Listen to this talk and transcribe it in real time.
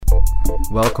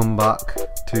Welcome back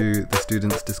to the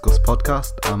Students Discuss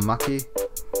podcast. I'm Maki.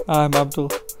 I'm Abdul.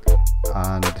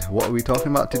 And what are we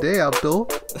talking about today,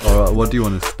 Abdul? Or what do you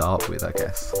want to start with, I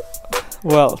guess?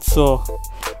 Well, so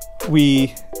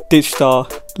we ditched our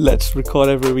let's record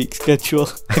every week schedule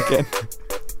again.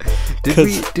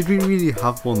 Did we really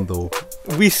have one though?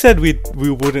 We said we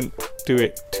wouldn't do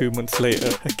it 2 months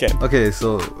later again. Okay,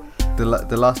 so the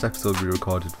last episode we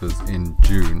recorded was in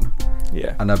June.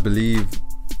 Yeah. And I believe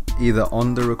either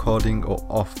on the recording or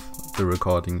off the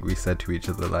recording we said to each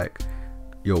other like,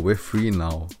 yo, we're free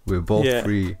now. We're both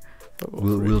free.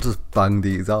 We'll just bang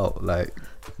these out like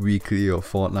weekly or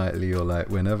fortnightly or like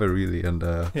whenever really. And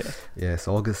it's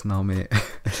August now, mate.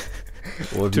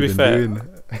 What have to you be been fair, doing?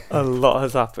 a lot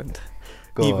has happened.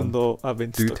 Go even on. though I've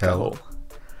been Do stuck tell. at home.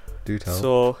 Do tell.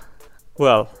 So,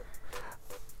 well,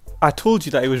 I told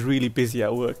you that it was really busy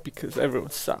at work because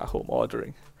everyone's sat at home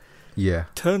ordering. Yeah.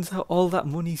 Turns out all that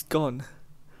money's gone.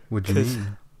 What do you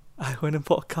mean? I went and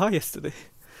bought a car yesterday.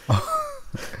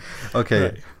 Okay.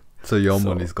 Right. So your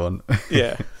money's gone.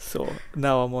 Yeah, so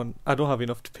now I don't have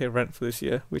enough to pay rent for this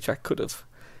year, which I could have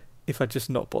if I just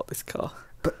not bought this car.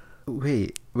 But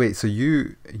wait, so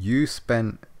you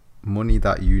spent money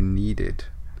that you needed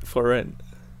For rent.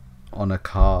 on a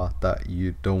car that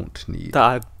you don't need. That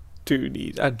I do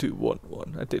need. I do want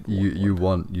one. I did want you one.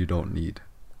 want, you don't need.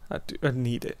 I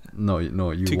need it. No, you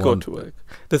to want. go to work.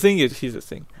 The thing is, here's the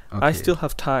thing. Okay. I still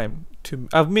have time to...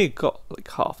 I've got like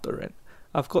half the rent.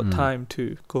 I've got time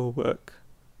to go work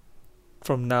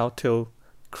from now till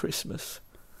Christmas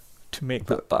to make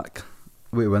that back.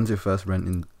 Wait, when's your first rent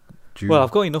in June? Well,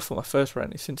 I've got enough for my first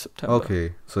rent. It's in September.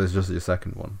 Okay, so it's just your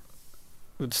second one.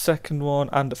 The second one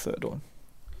and the third one.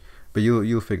 But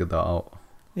you'll figure that out.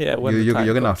 Yeah, when you're the time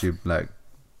gonna comes. have to like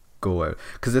go out,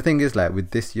 because the thing is like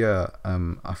with this year,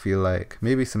 I feel like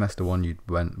maybe semester one you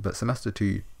went, but semester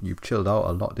two you chilled out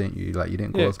a lot, didn't you? Like you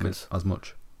didn't go as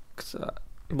much. Cause,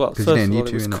 you first didn't of all, need it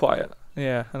to, was innit? quiet.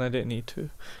 Yeah, and I didn't need to,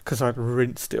 because I'd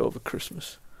rinsed it over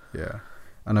Christmas. Yeah,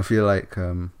 and I feel like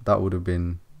that would have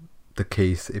been the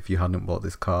case if you hadn't bought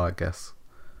this car, I guess.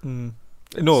 No,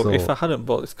 if I hadn't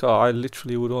bought this car, I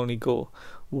literally would only go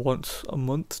once a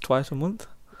month, twice a month.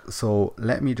 So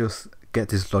let me just get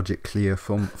this logic clear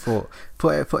for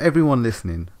everyone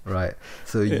listening, right?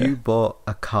 So you bought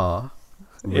a car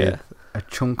with a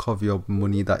chunk of your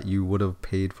money that you would have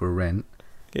paid for rent.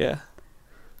 Yeah.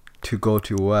 To go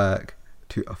to work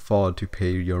to afford to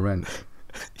pay your rent.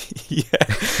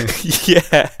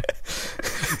 Yeah.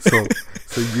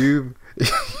 So you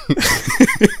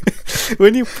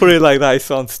when you put it like that, it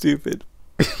sounds stupid.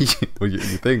 well, you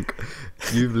think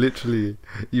you've literally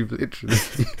you've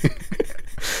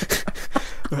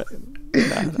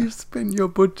spent your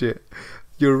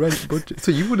rent budget,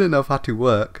 so you wouldn't have had to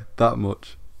work that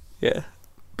much. Yeah.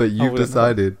 But you've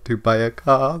decided to buy a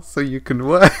car so you can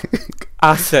work.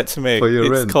 Assets, mate. For your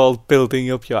it's rent. called building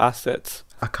up your assets.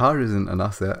 A car isn't an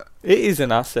asset. It is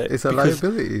an asset. It's a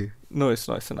liability. No, it's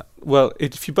not.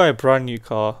 If you buy a brand new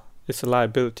car, it's a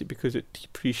liability because it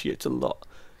depreciates a lot.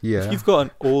 Yeah. If you've got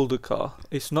an older car,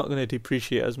 it's not going to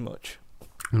depreciate as much.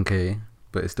 Okay,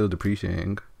 but it's still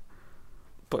depreciating.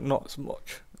 But not as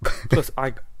much. Plus,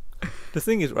 the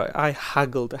thing is, right, I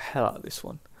haggled the hell out of this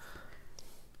one.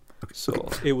 So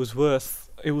it was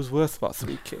worth about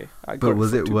 3k. But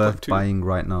was it worth buying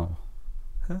right now?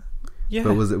 Huh? Yeah.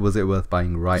 But was it worth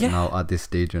buying right now at this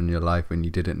stage in your life when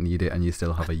you didn't need it and you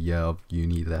still have a year of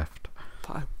uni left?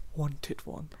 But I wanted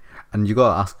one. And you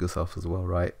gotta ask yourself as well,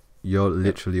 right? You're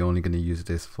literally only gonna use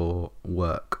this for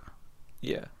work.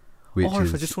 Yeah. Which or is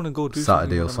if I just want to go do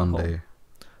Saturday something or when I'm at Sunday. home.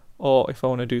 Or if I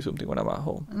want to do something when I'm at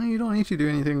home. No, you don't need to do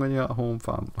anything when you're at home,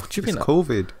 fam. What do you It's mean?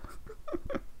 COVID.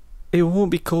 It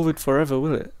won't be COVID forever,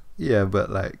 will it? Yeah,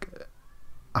 but like,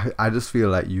 I just feel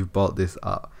like you've bought this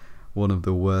at one of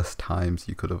the worst times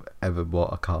you could have ever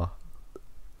bought a car.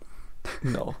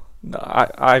 No,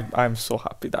 I'm so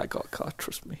happy that I got a car.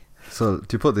 Trust me. So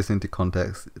to put this into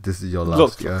context, this is your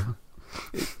last year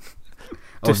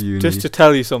of uni. Just to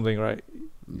tell you something, right?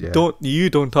 Yeah.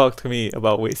 Don't talk to me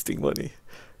about wasting money,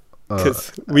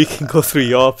 because we can go through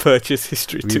your purchase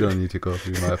history we too. don't need to go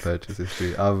through my purchase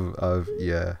history. I've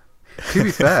To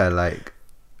be fair, like,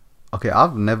 okay,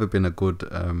 I've never been a good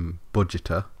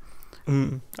budgeter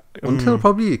until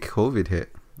probably COVID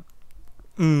hit.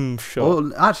 Sure.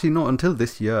 Well, actually, not until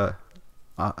this year,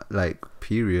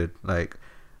 period. Like,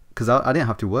 because I didn't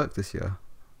have to work this year,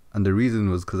 and the reason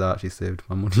was because I actually saved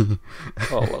my money.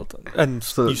 Oh, well done. And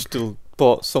So- you still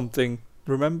bought something.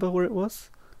 Remember where it was?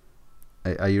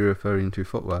 Are you referring to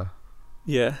footwear?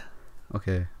 Yeah.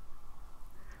 Okay.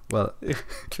 Well,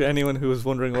 To anyone who was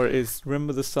wondering where it is,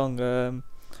 remember the song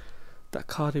that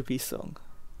Cardi B song.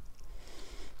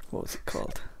 What was it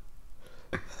called?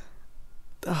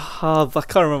 I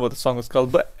can't remember what the song was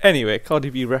called, but anyway, Cardi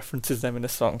B references them in a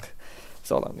song.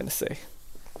 That's all I'm gonna say.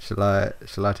 Shall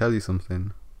I tell you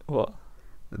something? What?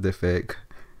 They're fake.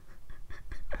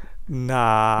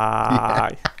 Nah.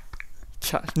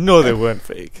 Yeah. No, they weren't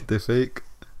fake. They're fake.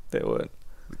 They weren't.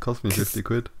 It cost me 50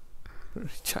 quid.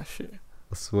 Chat shit.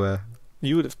 I swear.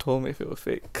 You would have told me if it were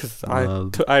fake, because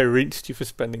I rinsed you for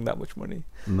spending that much money.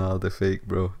 No, they're fake,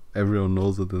 bro. Everyone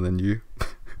knows other than you.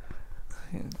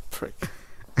 Prick.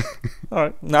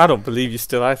 Alright. No, I don't believe you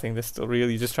still. I think they're still real.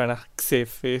 You're just trying to save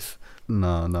face.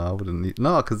 No, I wouldn't need...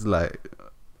 No, because, like,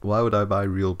 why would I buy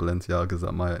real Balenciagas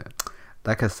at my...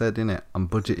 Like I said, innit, I'm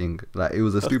budgeting. Like, it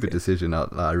was a stupid decision.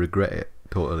 I regret it,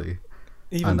 totally.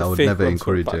 Even and the I would fake never ones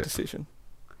were a encourage bad it. decision.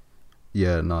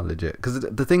 Yeah, no, legit. Because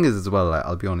the thing is as well, like,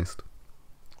 I'll be honest,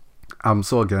 I'm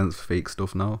so against fake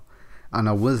stuff now. And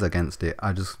I was against it.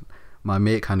 My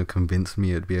mate kind of convinced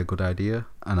me it'd be a good idea.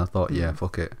 And I thought, yeah,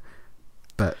 fuck it.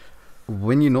 But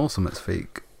when you know something's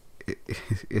fake,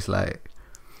 it's like,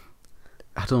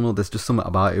 I don't know, there's just something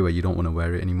about it where you don't want to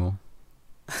wear it anymore.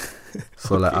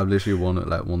 So like I've literally worn it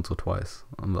like once or twice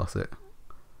and that's it.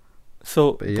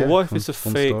 So But yeah, what if fun- it's a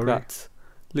fun fake story. that's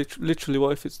literally,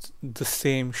 what if it's the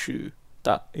same shoe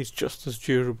that is just as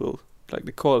durable, like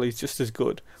the quality is just as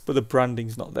good, but the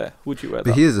branding's not there? Would you wear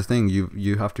But that? here's the thing,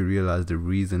 you have to realize the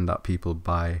reason that people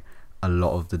buy a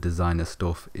lot of the designer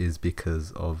stuff is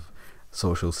because of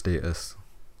social status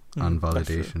and That's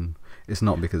true. validation. It's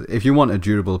not because if you want a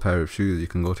durable pair of shoes, you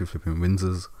can go to flipping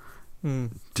Windsor's. Do you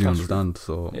That's true. understand?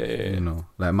 So Yeah. you know,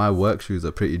 like my work shoes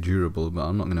are pretty durable, but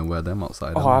I'm not gonna wear them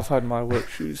outside. Oh, am I? I've had my work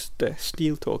shoes. They're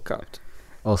steel toe capped.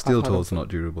 Oh, steel I've had toes them not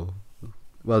durable.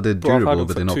 Well, they're Bro, I've had durable, them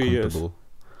but for they're not 2 years. comfortable.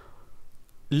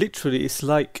 Literally, it's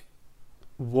like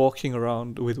walking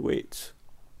around with weights.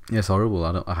 Yeah, it's horrible.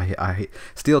 I hate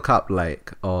steel cap.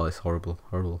 Like, oh, it's horrible.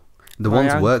 The My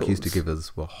ones work used to ankles. give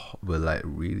us were like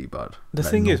really bad. The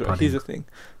Like, thing no is, right, here's the padding. thing.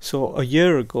 So a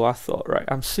year ago, I thought, right,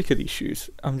 I'm sick of these shoes.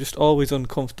 I'm just always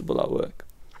uncomfortable at work.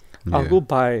 I'll Yeah. go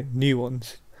buy new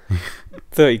ones,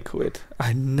 30 quid.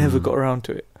 I never got around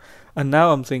to it. And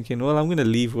now I'm thinking, well, I'm going to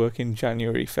leave work in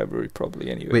January, February probably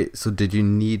anyway. Wait, so did you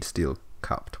need steel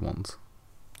capped ones?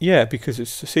 Yeah, because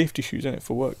it's a safety shoes, isn't it,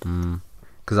 for work?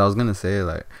 Because I was gonna say,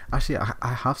 like, actually,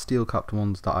 I have steel capped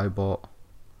ones that I bought.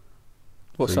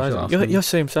 What So you size? should ask You're me.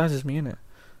 same size as me, innit?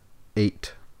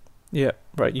 8. Yeah,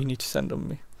 right, you need to send them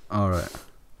me. All right.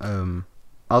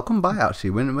 I'll come by actually.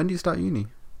 When do you start uni?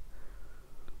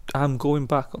 I'm going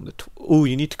back on the... Oh,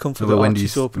 you need to come for No, the but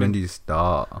Archie's opening. when do you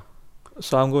start?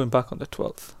 So I'm going back on the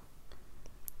 12th.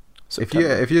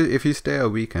 If you stay a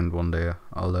weekend one day,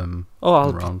 I'll Oh, I'll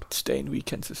come be around. staying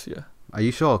weekends this year. Are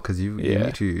you sure? Because you Yeah.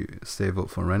 need to save up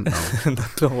for rent now.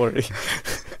 Don't worry.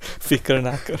 Fikr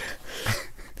knacker.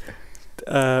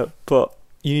 But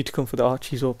you need to come for the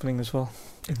Archie's opening as well.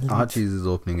 in Leeds. Archie's is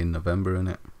opening in November,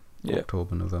 innit? Yeah.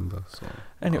 October, November. So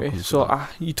Anyway, I'll come to so that.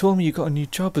 you told me you got a new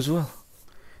job as well.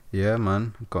 Yeah,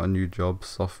 man, got a new job,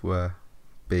 software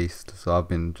based. So I've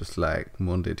been just like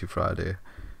Monday to Friday,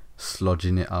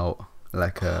 slodging it out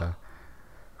like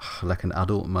an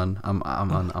adult, man. I'm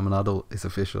an adult. It's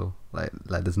official. Like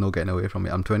there's no getting away from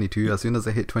it. I'm 22. As soon as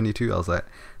I hit 22, I was like,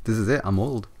 this is it. I'm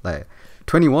old. Like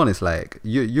 21 is like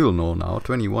you'll know now.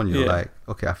 21, you're Yeah. like,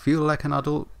 okay, I feel like an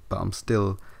adult, but I'm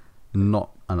still not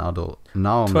an adult.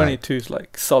 Now I'm 22 is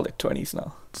like solid 20s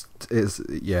now. it's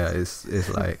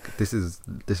like this is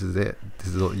it. This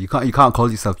is all, you can't call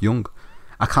yourself young.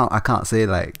 I can't say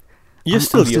like You're I'm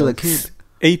still still young. a kid.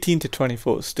 18 to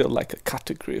 24 is still like a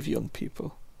category of young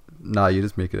people. Nah, you're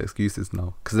just making excuses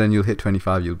now. Because then you'll hit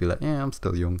 25, you'll be like, yeah, I'm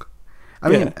still young. I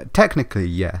Yeah. mean, technically,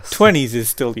 yes. 20s is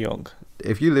still young.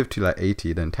 If you live to like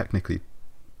 80, then technically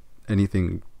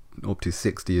anything up to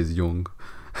 60 is young.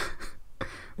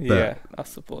 Yeah, I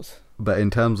suppose. But in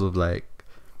terms of like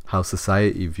how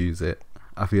society views it,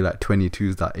 I feel like 22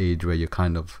 is that age where you're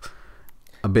kind of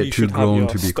a bit You too should have grown your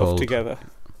to be stuff called. together.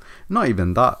 Not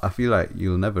even that. I feel like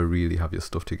you'll never really have your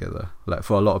stuff together. Like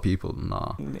for a lot of people,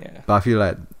 nah. Yeah. But I feel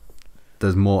like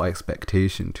there's more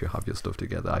expectation to have your stuff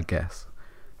together, I guess.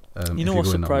 You know if what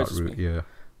you're going down that surprises route, me? yeah.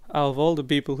 Out of all the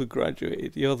people who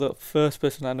graduated, you're the first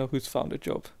person I know who's found a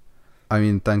job. I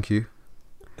mean, thank you.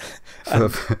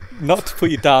 And not to put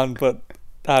you down, but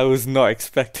I was not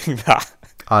expecting that.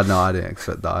 I didn't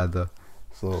expect that either.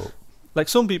 So Like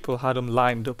some people had them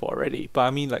lined up already, but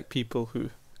I mean like people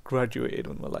who graduated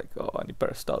and were like, oh, I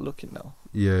better start looking now.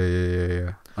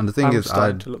 yeah. And the thing I'm is,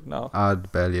 starting to look now.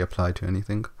 I'd barely applied to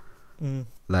anything. Mm.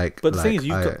 Like, But the thing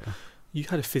like is, you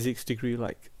had a physics degree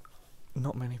like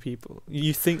not many people.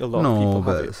 You think a lot of No, people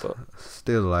but have it, but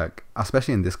still, like,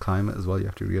 especially in this climate as well, you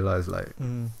have to realize, like,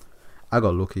 I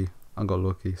got lucky.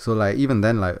 So, like, even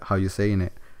then, like, how you're saying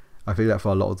it, I feel like for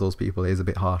a lot of those people, it is a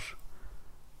bit harsh.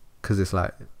 Because it's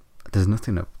like, there's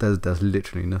nothing up. There's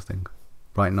literally nothing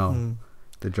right now.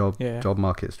 The job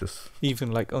market's just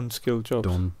even like unskilled jobs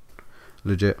done.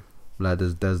 Legit. Like,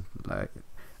 there's like,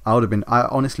 I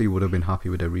honestly would have been happy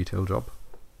with a retail job.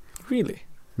 Really?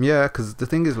 Yeah, because the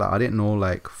thing is, like, I didn't know,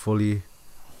 like, fully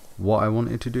what I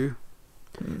wanted to do.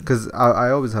 Because I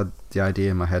always had the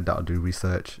idea in my head that I'd do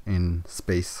research in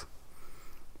space.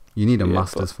 You need a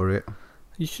master's for it.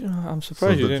 You should, I'm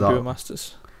surprised you didn't do a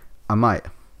master's. I might,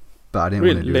 but I didn't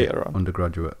want to do later it on.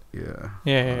 Undergraduate. Yeah.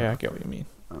 Yeah, I get what you mean.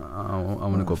 I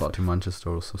want to go back to Manchester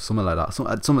or something like that.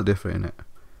 Something different in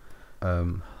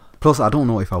it. Plus, I don't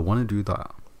know if I want to do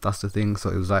that. That's the thing. So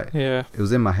it was like, it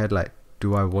was in my head, like,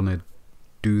 do I want to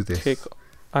do this?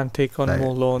 Take on like,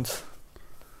 more loans.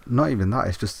 Not even that.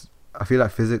 It's just, I feel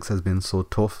like physics has been so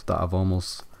tough that I've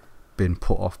almost been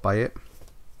put off by it.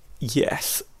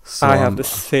 Yes. So I have the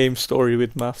same story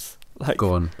with maths. Like,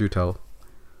 go on, do tell.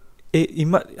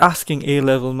 Asking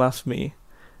A-level maths me,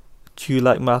 do you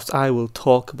like maths? I will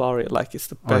talk about it like it's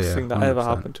the best thing that 100%. Ever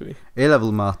happened to me.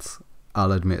 A-level maths,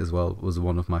 I'll admit as well, was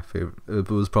one of my favorite. It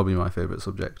was probably my favorite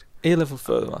subject. A-level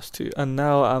further maths too, and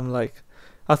now I'm like,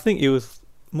 I think it was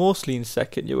mostly in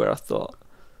second year where I thought,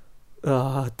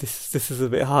 this is a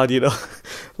bit hard, you know.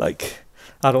 Like,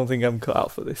 I don't think I'm cut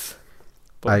out for this.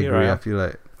 But I agree. I feel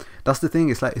like that's the thing.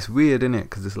 It's like, it's weird, isn't it?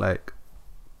 Because it's like,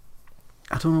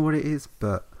 I don't know what it is,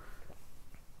 but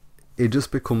it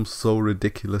just becomes so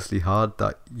ridiculously hard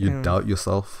that you doubt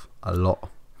yourself a lot.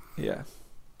 Yeah.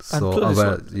 So,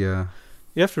 you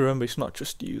have to remember, it's not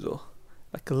just you though.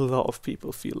 Like, a lot of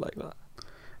people feel like that.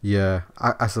 Yeah,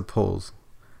 I suppose.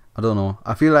 I don't know.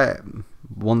 I feel like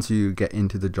once you get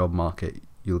into the job market,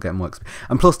 you'll get more experience.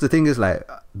 And plus, the thing is, like,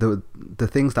 the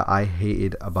things that I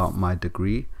hated about my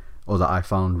degree, or that I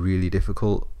found really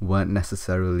difficult, weren't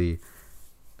necessarily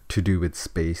to do with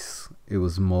space. It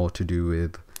was more to do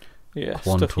with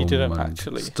quantum stuff you didn't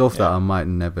actually, stuff that I might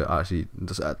never actually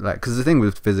just, like, because the thing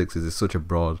with physics is it's such a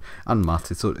broad, and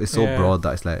maths, it's so broad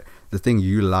that it's like the thing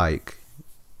you like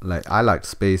I liked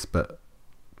space, but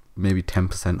maybe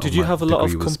 10%. Did you have a lot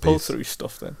of compulsory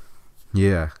stuff then?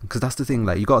 Yeah, because that's the thing.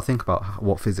 Like, you got to think about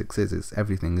what physics is. It's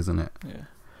everything, isn't it? Yeah.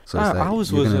 So it's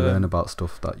like you're gonna learn about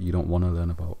stuff that you don't want to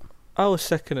learn about. Our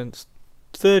second and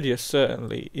third year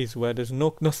certainly is where there's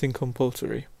nothing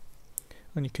compulsory,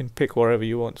 and you can pick wherever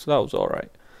you want. So that was all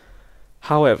right.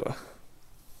 However,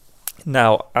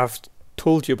 now I've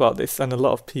told you about this, and a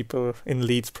lot of people in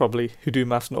Leeds probably who do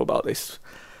maths know about this,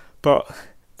 but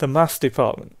the maths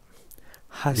department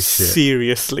has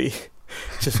seriously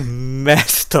just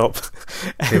messed up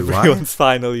everyone's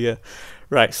final year.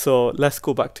 Right, so let's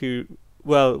go back to,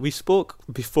 well, we spoke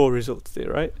before results day,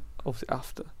 right? Or was it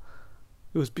after?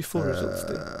 It was before results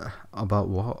day. About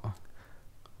what?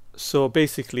 So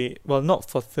basically, well, not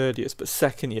for third years, but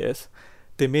second years,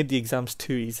 they made the exams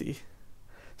too easy.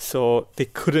 So they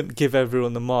couldn't give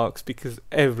everyone the marks because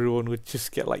everyone would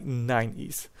just get like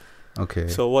 90s. Okay.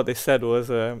 So what they said was,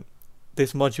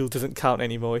 this module doesn't count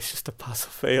anymore, it's just a pass or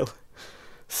fail.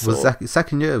 So,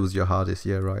 second year was your hardest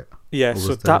year, right? Yeah,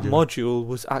 so that module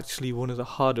was actually one of the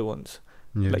harder ones.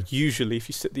 Yeah. Like, usually if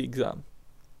you sit the exam,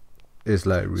 it's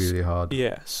like really hard.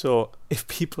 Yeah, so if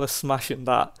people are smashing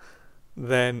that,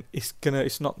 then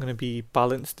it's not gonna be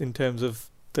balanced in terms of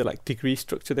the like degree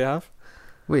structure they have.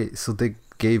 Wait, so they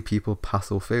gave people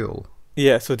pass or fail?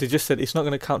 Yeah, so they just said it's not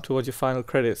gonna count towards your final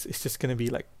credits. It's just gonna be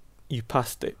like you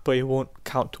passed it, but it won't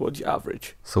count towards your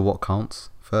average. So what counts?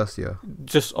 First year?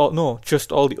 Just all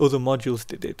the other modules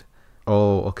they did.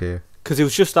 Oh, okay. Because it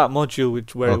was just that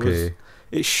module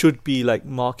it should be like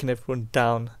marking everyone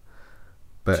down.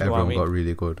 But everyone got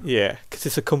really good. Yeah, because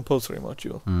it's a compulsory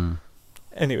module. Mm.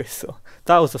 Anyway, so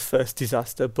that was the first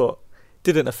disaster, but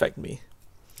didn't affect me.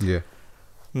 Yeah.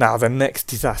 Now the next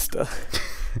disaster.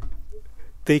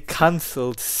 They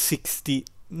cancelled 60.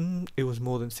 It was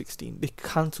more than 16. They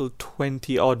cancelled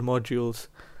 20 odd modules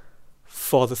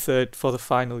for the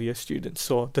final year students.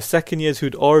 So the second years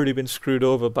who'd already been screwed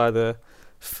over by the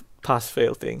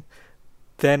pass-fail thing,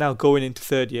 they're now going into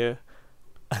third year,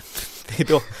 and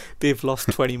they've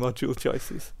lost 20 module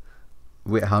choices.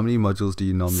 Wait, how many modules do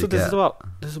you normally get? So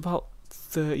there's about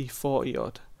 30, 40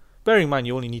 odd. Bearing in mind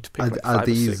you only need to pick like 5 are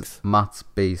these or 6. maths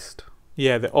based?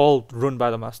 Yeah, they're all run by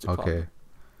the maths department. Okay.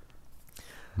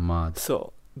 Mad.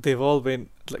 So they've all been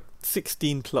like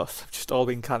 16 plus have just all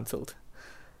been cancelled.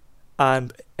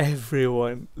 And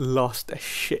everyone lost their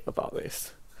shit about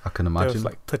this. I can There imagine. was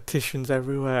like petitions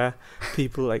everywhere.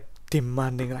 People like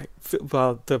demanding like.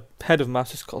 Well, the head of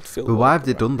maths is called Phil. But why have Walker,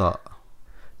 they right? done that?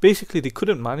 Basically, they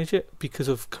couldn't manage it because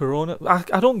of Corona.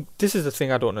 I don't. This is the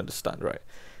thing I don't understand, right?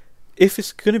 If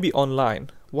it's going to be online,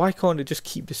 why can't it just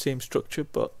keep the same structure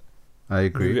but I move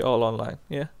agree. it all online?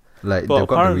 Yeah. Like But they've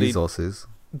got the apparently resources.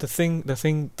 the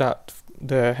thing that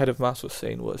the head of maths was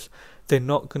saying was they're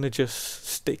not going to just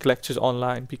stick lectures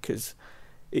online because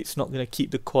it's not going to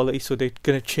keep the quality, so they're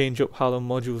going to change up how the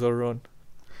modules are run.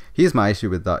 Here's my issue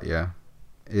with that, yeah.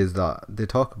 Is that they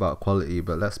talk about quality,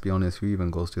 but let's be honest, who even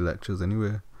goes to lectures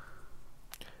anyway?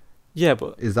 Yeah,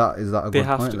 but Is that a they good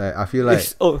have point? to. Like I feel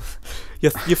like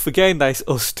You're forgetting that it's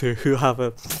us two who have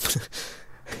a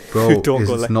bro, who don't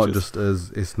go it's lectures. not just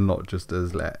us. It's not just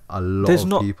us. Like a lot There's of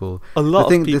not people. a lot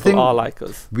thing- of the people thing are like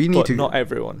us, we need but to- not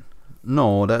everyone.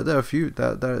 No, there are a few.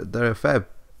 There are a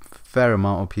fair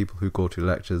amount of people who go to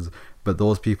lectures, but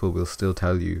those people will still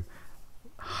tell you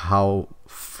how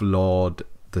flawed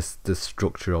the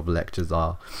structure of lectures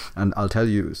are. And I'll tell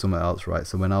you something else, right?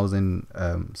 So when I was in,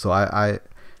 I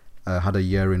had a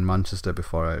year in Manchester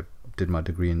before I did my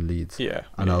degree in Leeds. Yeah.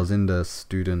 And yeah. I was in the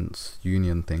students'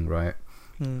 union thing, right?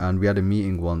 Mm. And we had a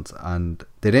meeting once, and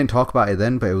they didn't talk about it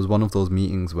then, but it was one of those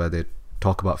meetings where they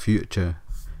talk about future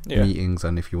Yeah. meetings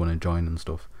and if you want to join and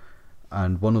stuff.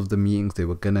 And one of the meetings they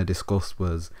were gonna discuss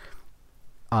was,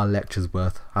 are lectures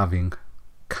worth having?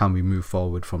 Can we move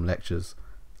forward from lectures?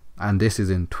 And this is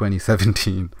in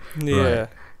 2017. Yeah. Right.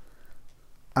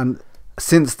 And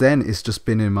since then, it's just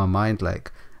been in my mind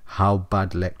like how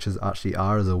bad lectures actually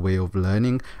are as a way of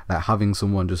learning. Like having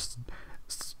someone just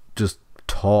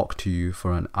talk to you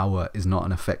for an hour is not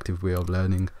an effective way of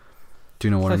learning. Do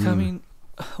you know what I mean?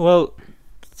 Well,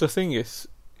 the thing is,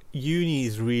 uni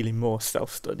is really more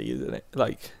self-study, isn't it?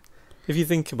 Like, if you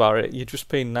think about it, you're just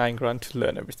paying $9,000 to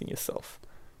learn everything yourself.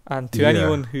 And to Yeah.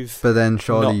 anyone who's But then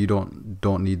surely not- you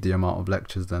don't need the amount of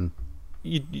lectures then.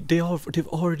 they've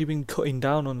already been cutting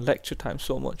down on lecture time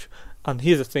so much. And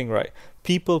here's the thing, right?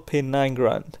 People pay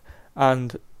 $9,000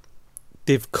 and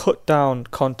they've cut down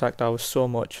contact hours so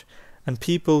much. And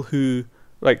people who,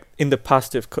 like, in the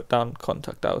past they've cut down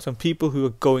contact hours. And people who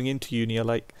are going into uni are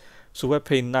like, so we're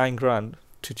paying $9,000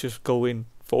 to just go in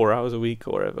 4 hours a week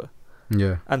or whatever.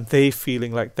 Yeah. And they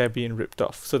feeling like they're being ripped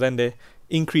off. So then they're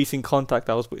increasing contact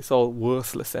hours, but it's all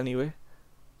worthless anyway.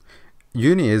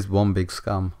 Uni is one big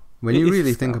scam. When It you is a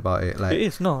really scam. think about it, like It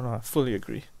is. No, I fully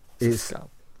agree. It's- a scam.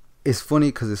 it's funny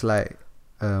because it's like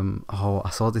I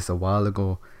saw this a while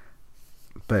ago,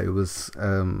 but it was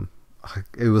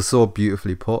so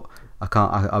beautifully put.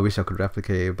 I wish I could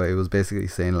replicate it, but it was basically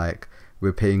saying like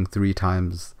we're paying 3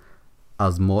 times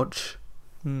as much.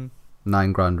 Hmm.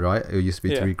 $9,000, right? It used to be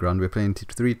Yeah. $3,000. We're paying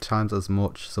 3 times as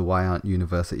much, so why aren't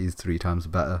universities 3 times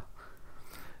better?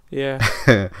 Yeah.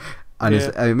 And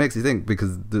Yeah. it makes you think,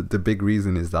 because the big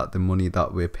reason is that the money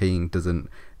that we're paying doesn't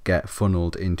get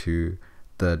funneled into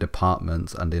the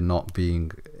departments, and they're not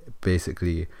being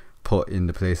basically put in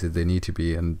the places they need to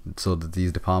be, and so that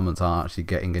these departments aren't actually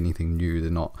getting anything new.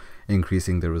 They're not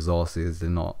increasing their resources, they're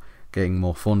not getting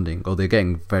more funding, or they're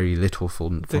getting very little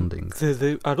funding.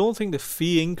 I don't think the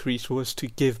fee increase was to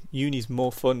give unis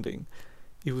more funding.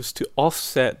 It was to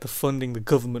offset the funding the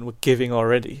government were giving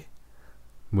already.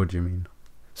 What do you mean?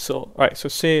 So, right, so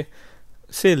say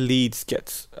Leeds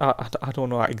gets, I don't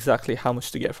know exactly how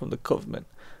much to get from the government,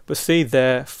 but say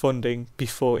their funding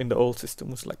before in the old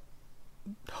system was like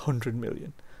 100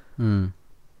 million,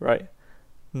 right?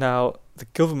 Now, the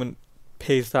government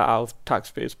pays that out of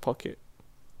taxpayers' pocket.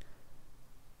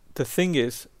 The thing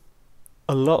is,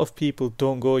 a lot of people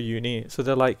don't go uni, so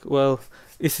they're like, well,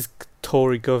 this is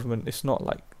Tory government, it's not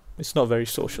very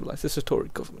socialised, it's a Tory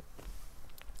government.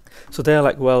 So they're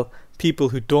like, well, people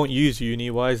who don't use uni,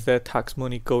 why is their tax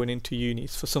money going into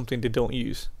unis for something they don't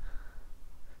use?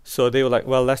 So they were like,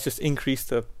 well, let's just increase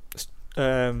the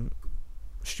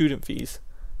student fees.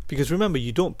 Because remember,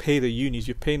 you don't pay the unis,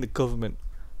 you're paying the government.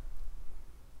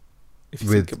 If you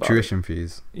think With about tuition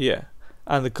fees. Yeah.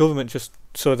 And the government just...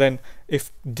 So then,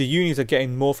 if the unis are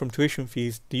getting more from tuition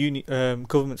fees, the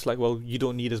government's like, well, you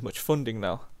don't need as much funding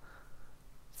now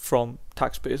from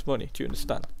taxpayers' money. Do you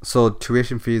understand? So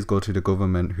tuition fees go to the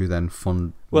government, who then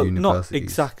fund universities. Not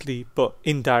exactly, but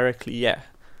indirectly, yeah.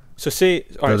 So say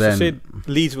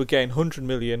Leeds were getting 100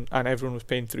 million and everyone was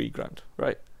paying $3,000,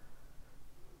 right?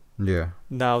 Yeah.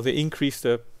 Now they increased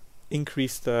the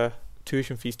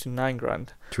tuition fees to $9,000.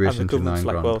 Tuition and the to government's $9,000.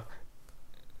 like, well,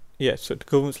 yeah. So the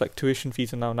government's like, tuition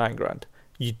fees are now $9,000.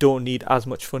 You don't need as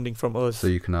much funding from us. So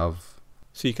you can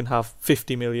have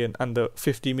 50 million, and the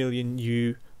 50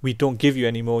 million we don't give you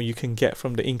anymore, you can get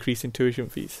from the increase in tuition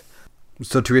fees.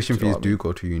 So tuition fees do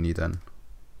go to uni then?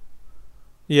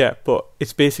 Yeah, but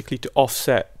it's basically to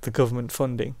offset the government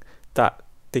funding that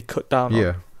they cut down on.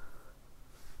 Yeah.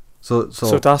 So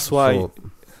that's why...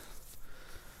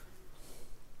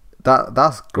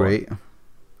 That's great.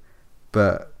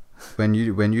 But when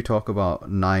you talk about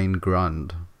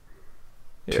 $9,000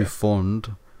 to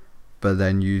fund, but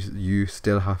then you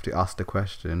still have to ask the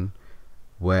question,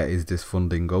 where is this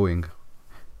funding going?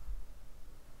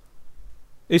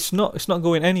 It's not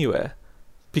going anywhere,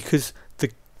 because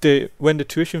when the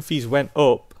tuition fees went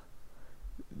up,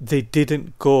 they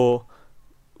didn't go.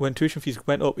 When tuition fees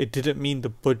went up, it didn't mean the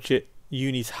budget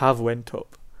unis have went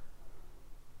up.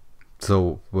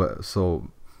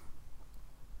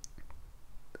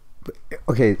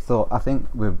 Okay, so I think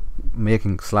we're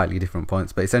making slightly different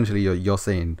points, but essentially you're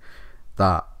saying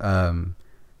that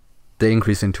the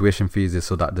increase in tuition fees is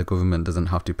so that the government doesn't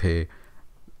have to pay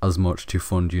as much to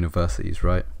fund universities,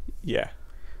 right? Yeah.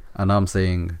 And I'm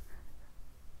saying,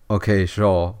 okay,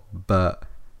 sure, but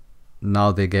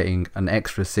now they're getting an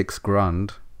extra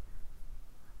 $6,000,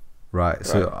 right?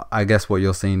 So I guess what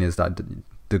you're saying is that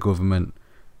the government,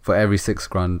 for every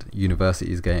 $6,000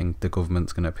 university is getting, the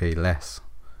government's going to pay less.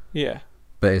 Yeah.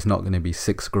 But it's not going to be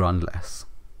 $6,000 less.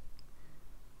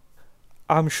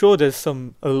 I'm sure there's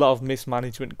a lot of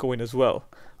mismanagement going as well.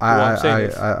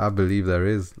 I believe there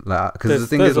is, like, because the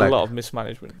thing there's is, like, a lot of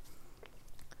mismanagement.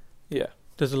 Yeah,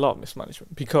 there's a lot of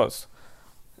mismanagement because,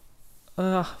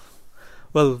 well,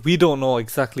 we don't know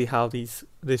exactly how this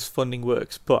funding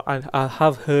works, but I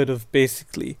have heard of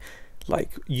basically,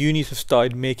 like, unis have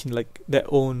started making like their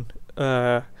own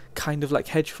kind of like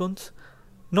hedge funds,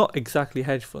 not exactly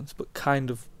hedge funds, but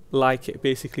kind of like it,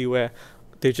 basically, where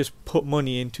they just put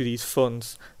money into these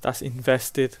funds that's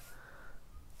invested,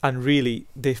 and really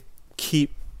they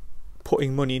keep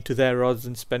putting money into there rather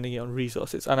than spending it on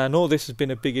resources. And I know this has been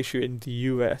a big issue in the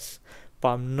US, but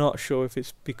I'm not sure if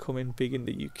it's becoming big in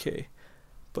the UK.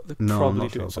 But they're probably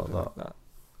doing something like that.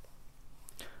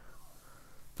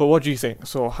 But what do you think?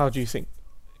 So how do you think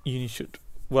uni should...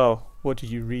 Well, what do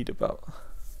you read about?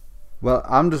 Well,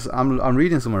 I'm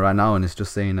reading somewhere right now, and it's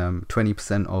just saying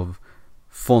 20% of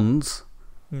funds,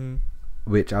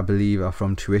 which I believe are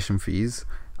from tuition fees,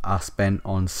 are spent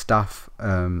on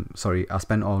are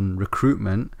spent on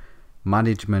recruitment,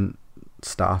 management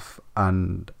staff,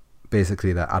 and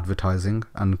basically their advertising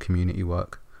and community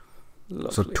work.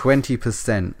 Lovely. So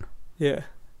 20%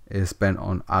 is spent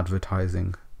on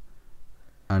advertising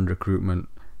and recruitment.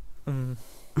 And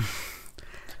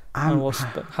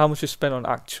how much is spent on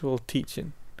actual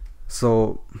teaching?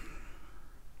 So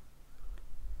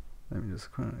let me just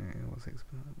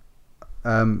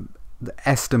the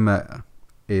estimate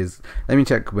is, let me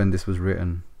check when this was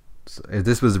written. So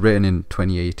this was written in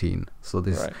 2018, so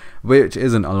this which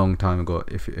isn't a long time ago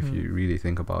if you really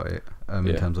think about it,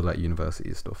 in terms of like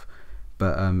university stuff.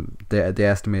 But they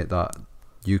estimate that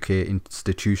UK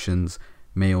institutions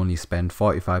may only spend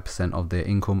 45% of their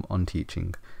income on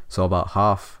teaching, so about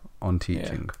half on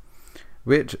teaching.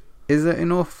 Which, is it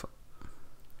enough?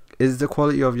 Is the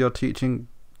quality of your teaching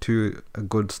to a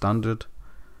good standard?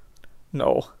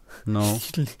 No.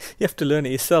 You have to learn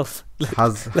it yourself.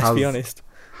 Let's be honest.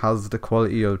 Has the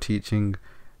quality of teaching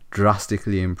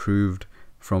drastically improved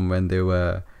from when they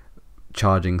were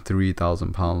charging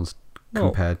 £3,000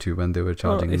 compared to when they were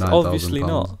charging £9,000? Obviously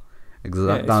not.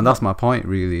 Exactly. That's my point,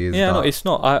 really. No, it's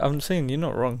not. I'm saying you're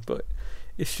not wrong, but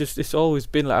it's always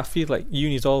been like, I feel like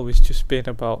uni's always just been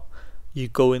about you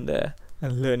going there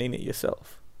and learning it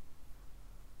yourself.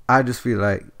 I just feel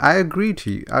like I agree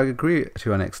to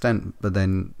an extent, but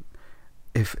then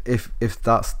if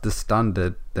that's the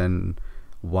standard, then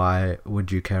why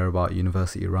would you care about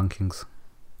university rankings?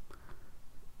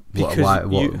 Because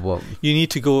you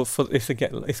need to go for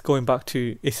it's going back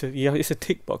to it's a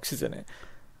tick box, isn't it?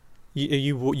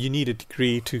 You need a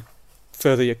degree to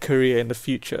further your career in the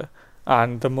future,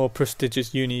 and the more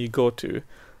prestigious uni you go to,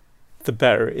 the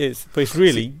better it is. But it's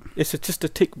really just a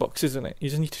tick box, isn't it? You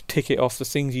just need to tick it off the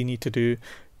things you need to do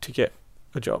to get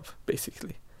a job,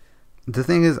 basically. The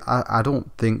thing is, I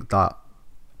don't think that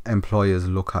employers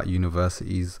look at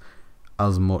universities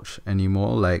as much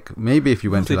anymore. Like, maybe if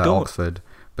you went to like Oxford,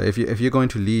 but if you're going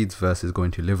to Leeds versus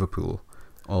going to Liverpool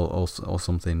or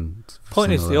something.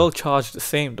 Point is, they all charge the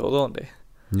same, though, don't they?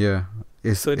 Yeah,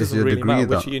 so it doesn't really matter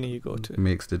which uni you go to.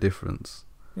 Makes the difference.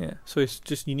 Yeah, so it's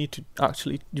just you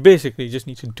basically just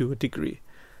need to do a degree.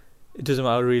 It doesn't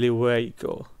matter really where you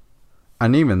go.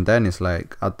 And even then, it's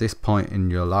like, at this point in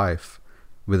your life,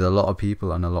 with a lot of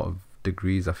people and a lot of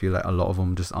degrees, I feel like a lot of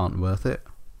them just aren't worth it.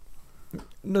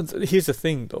 No, here's the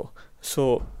thing though.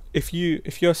 So if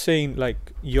you're saying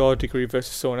like your degree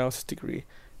versus someone else's degree,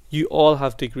 you all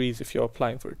have degrees if you're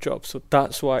applying for a job. So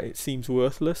that's why it seems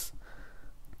worthless.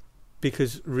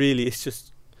 Because really, it's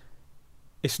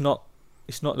not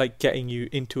like getting you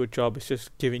into a job. It's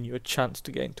just giving you a chance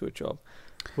to get into a job.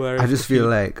 Whereas I just feel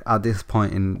like at this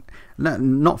point in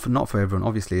not for everyone.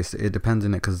 Obviously, it depends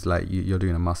on it because like you're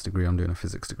doing a maths degree, I'm doing a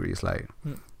physics degree. It's like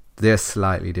they're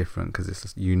slightly different because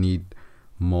it's you need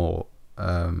more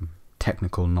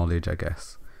technical knowledge, I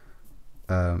guess.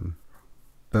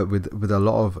 But with a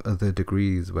lot of other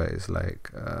degrees where it's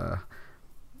like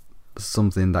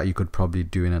something that you could probably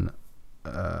do in an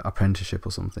apprenticeship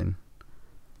or something.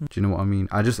 Do you know what I mean?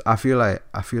 I feel like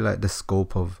the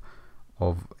scope of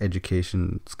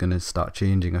education is gonna start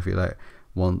changing. I feel like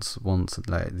once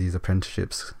like these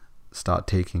apprenticeships start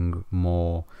gathering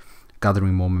more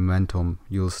momentum,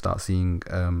 you'll start seeing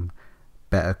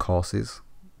better courses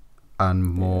and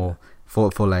more for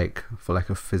like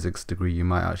a physics degree. You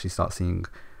might actually start seeing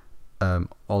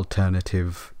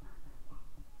alternative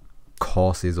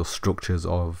courses or structures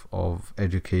of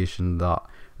education that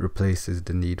replaces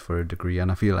the need for a degree.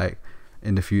 And I feel like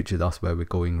in the future that's where we're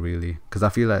going, really, because I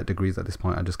feel like degrees at this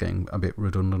point are just getting a bit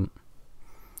redundant.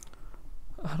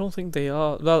 I don't think they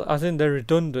are. Well, I think they're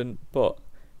redundant, but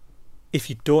if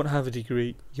you don't have a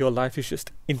degree, your life is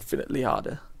just infinitely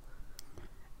harder.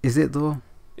 Is it though?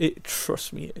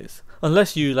 Trust me, it is.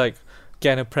 Unless you like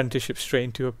get an apprenticeship straight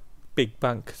into a big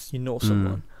bank 'cause you know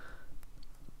someone.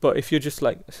 But if you're just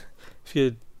like, if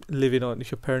you're living on, if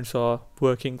your parents are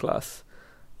working class,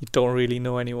 you don't really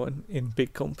know anyone in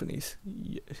big companies,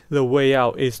 the way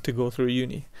out is to go through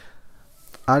uni.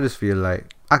 I just feel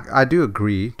like I do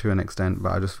agree to an extent,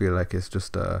 but I just feel like it's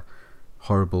just a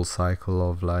horrible cycle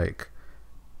of like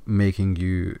making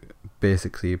you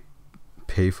basically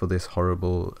pay for this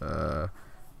horrible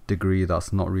degree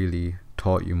that's not really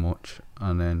taught you much,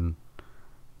 and then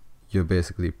you're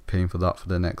basically paying for that for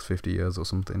the next 50 years or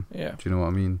something. Yeah. Do you know what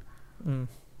I mean?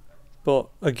 But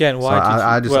again, why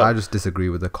I just disagree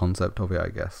with the concept of it, I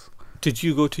guess. Did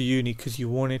you go to uni because you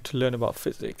wanted to learn about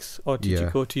physics, or did you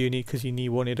go to uni because you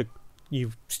knew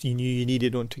you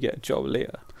needed one to get a job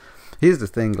later? Here's the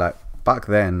thing, like back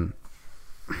then,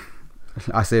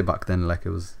 I say back then like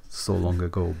it was so long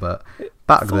ago, but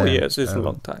back 4 then, years is a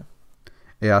long time.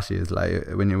 It actually is, like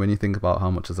when you think about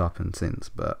how much has happened since,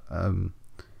 but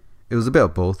it was a bit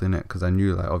of both in it, because I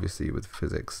knew like obviously with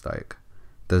physics like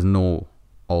there's no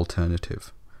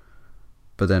alternative,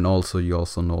 but then also you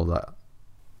also know that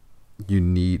you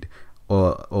need,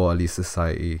 or at least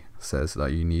society says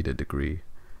that you need a degree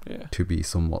to be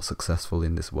somewhat successful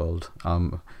in this world.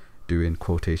 I'm doing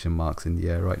quotation marks in the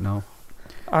air right now.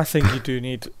 I think you do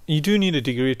need a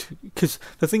degree because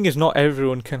the thing is, not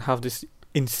everyone can have this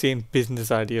insane business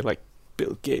idea like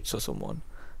Bill Gates or someone.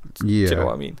 Do you know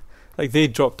what I mean? Like they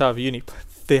dropped out of uni, but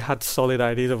they had solid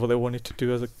ideas of what they wanted to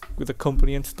do with a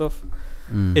company and stuff.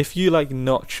 If you like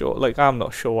not sure, like I'm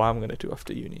not sure what I'm gonna do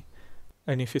after uni,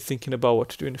 and if you're thinking about what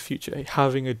to do in the future,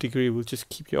 having a degree will just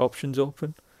keep your options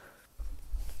open.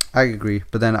 I agree,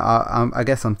 but then I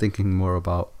guess I'm thinking more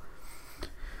about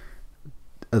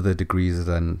other degrees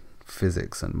than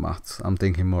physics and maths. I'm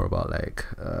thinking more about like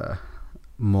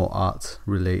more art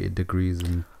related degrees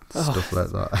and stuff like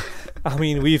that. I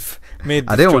mean, we've made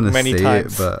this joke many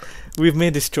times. But we've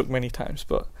made this joke many times,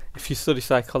 but if you study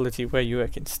psychology where you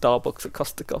work in Starbucks or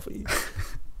Costa Coffee,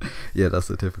 yeah, that's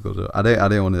a typical joke. I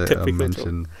don't want to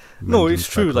mention. No, it's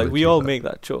true. Like we all make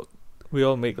that joke.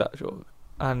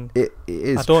 And it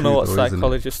is. I don't know what though,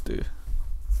 psychologists do.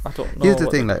 I don't know. Here's the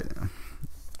thing, like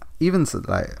even so,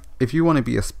 like if you want to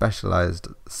be a specialized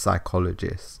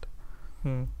psychologist,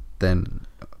 then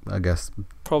I guess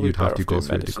probably you'd have to go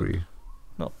through a degree.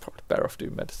 No, probably better off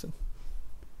doing medicine.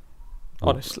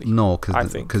 Honestly, no,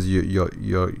 because your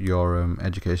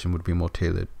education would be more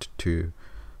tailored to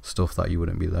stuff that you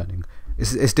wouldn't be learning.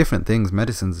 It's different things.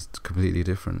 Medicine's completely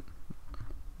different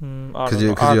because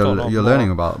you're learning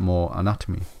about more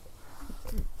anatomy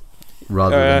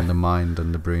rather than the mind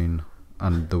and the brain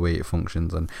and the way it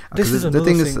functions. And the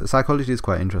thing is, psychology is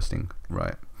quite interesting,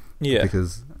 right? Yeah.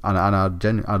 Because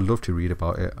I'd love to read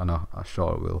about it, and I'm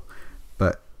sure I will.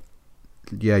 But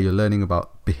yeah, you're learning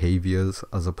about behaviors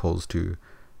as opposed to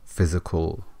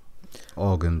physical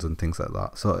organs and things like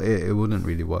that. So it wouldn't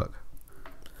really work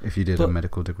if you did a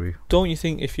medical degree. Don't you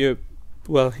think if you're...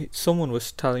 Well, someone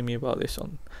was telling me about this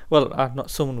on... Well,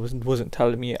 wasn't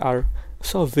telling me. I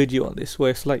saw a video on this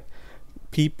where it's like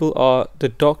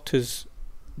the doctors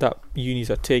that unis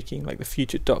are taking, like the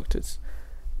future doctors,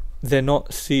 they're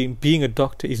not seeing... Being a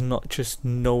doctor is not just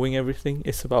knowing everything.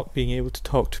 It's about being able to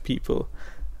talk to people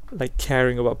like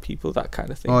caring about people, that kind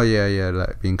of thing. Oh yeah,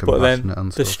 like being But compassionate then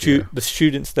and the stuff. the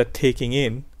students they're taking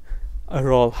in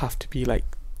are all have to be like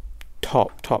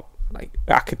top like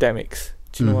academics.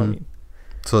 Do you know what I mean?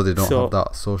 So they don't have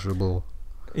that sociable.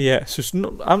 Yeah, so it's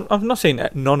not, I'm not saying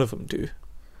that none of them do.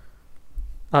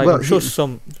 Well, I'm sure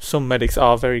some medics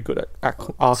are very good at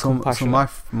compassionate.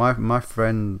 So my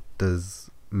friend does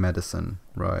medicine,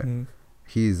 right?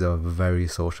 He's a very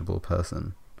sociable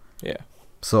person. Yeah.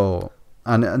 So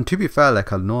and to be fair,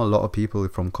 like I know a lot of people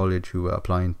from college who were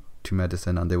applying to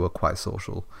medicine and they were quite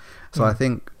social. So I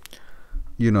think,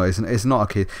 you know, it's not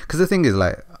okay. Because the thing is,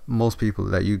 like most people,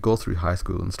 like you go through high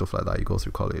school and stuff like that, you go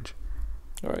through college.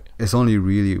 Right. It's only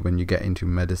really when you get into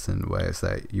medicine where it's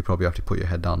like you probably have to put your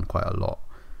head down quite a lot.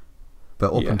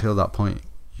 But up until that point,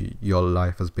 your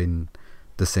life has been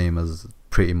the same as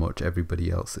pretty much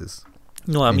everybody else's.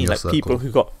 No, I mean like circle. people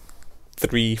who got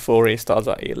 3-4 A stars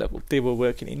at A level, they were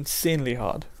working insanely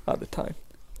hard at the time.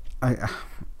 I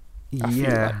feel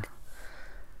like.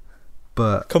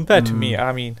 But compared to me,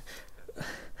 I mean,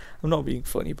 I'm not being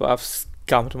funny, but I've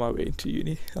scammed my way into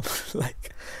uni.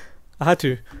 Like, I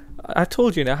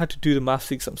told you, I had to do the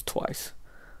maths exams twice.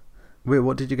 Wait,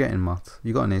 what did you get in maths?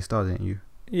 You got an A star, didn't you?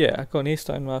 Yeah, I got an A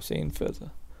star in maths in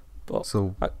further. But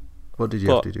so, what did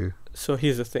you have to do? So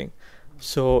here's the thing.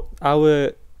 So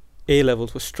our A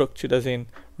levels were structured as in,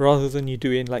 rather than you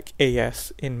doing like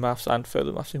AS in maths and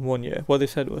further maths in 1 year, what they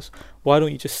said was, why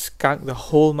don't you just skank the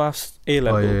whole maths A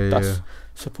level that's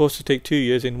supposed to take 2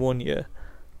 years in 1 year,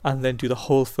 and then do the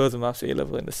whole further maths A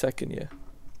level in the second year.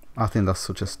 I think that's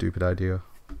such a stupid idea.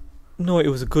 No, it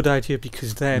was a good idea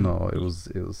because then... No, it was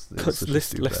such a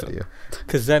stupid idea.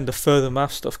 Because then the further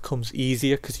math stuff comes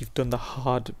easier because you've done the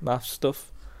hard math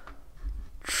stuff.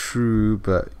 True,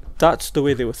 but... That's the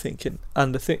way they were thinking.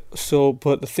 And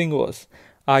but the thing was,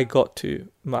 I got to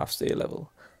maths A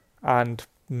level and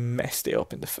messed it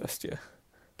up in the first year.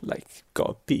 Like, got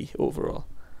a B overall.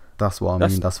 That's what I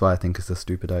mean. That's why I think it's a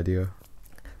stupid idea.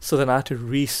 So then I had to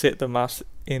resit the maths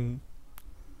in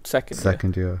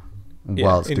second year.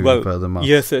 Whilst doing further maths.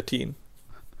 Year 13.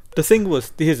 The thing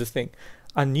was, here's the thing.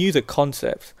 I knew the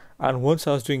concept, and once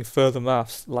I was doing further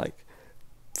maths, like,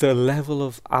 the level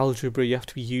of algebra you have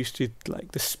to be used to,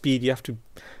 like, the speed you have to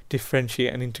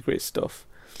differentiate and integrate stuff,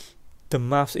 the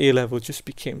maths A level just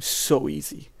became so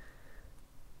easy.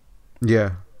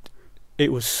 Yeah.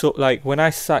 It was so, like, when I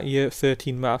sat year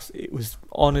 13 maths, it was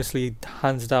honestly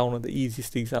hands down one of the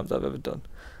easiest exams I've ever done.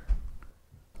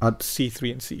 At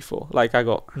C3 and C4. Like, I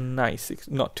got nice,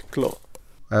 not to gloat.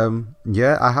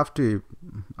 Yeah, I've got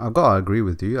to agree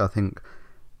with you. I think,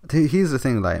 here's the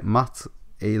thing, like, maths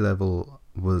A level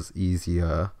was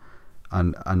easier,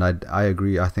 and I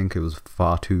agree, I think it was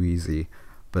far too easy,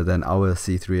 but then our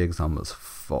C3 exam was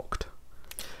fucked.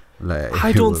 Like,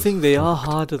 I don't think they are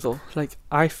harder though. Like,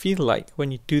 I feel like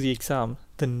when you do the exam,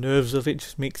 the nerves of it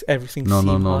just makes everything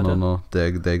seem harder. No.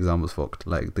 The exam was fucked.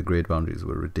 Like, the grade boundaries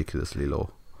were ridiculously low.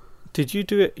 Did you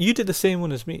do it? You did the same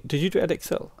one as me. Did you do it at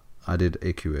Excel? I did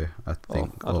AQA, I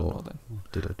think. I don't know then.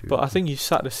 Did I do But I think you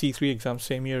sat the C3 exam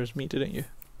same year as me, didn't you?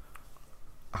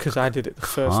 Because I did it the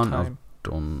first time. Have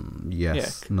done.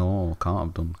 Yes. Yeah. No, can't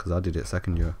have done, because I did it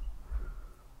second year.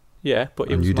 Yeah,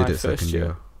 but it was my first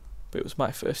year. But it was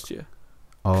my first year.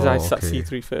 Because I sat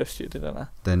C3 first year, didn't I?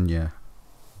 Then, yeah.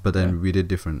 But then we did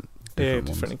different ones.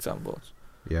 Different exam boards.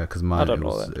 Yeah, because mine,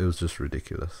 it was just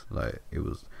ridiculous. Like, it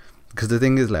was... Because the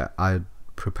thing is, like, I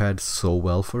prepared so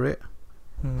well for it.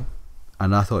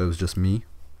 And I thought it was just me.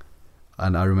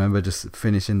 And I remember just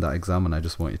finishing that exam and I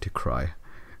just wanted to cry.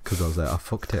 Because I was like, I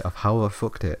fucked it. How I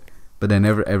fucked it. But then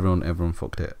everyone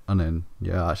fucked it. And then,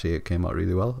 yeah, actually it came out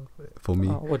really well for me.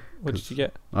 What did you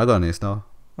get? I got an A star.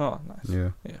 Oh, nice.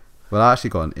 Yeah. Well, I actually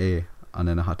got an A, and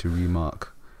then I had to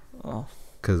remark. Oh.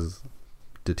 Because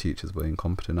the teachers were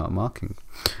incompetent at marking.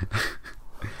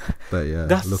 But yeah,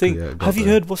 that's the thing. Have you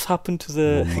heard what's happened to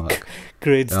the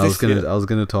grades this year? I was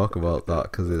gonna talk about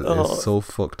that because it's so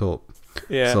fucked up.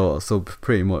 Yeah. So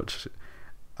pretty much,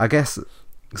 I guess.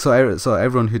 So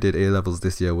everyone who did A levels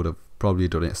this year would have probably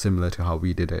done it similar to how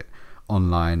we did it,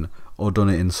 online, or done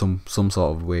it in some sort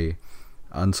of way.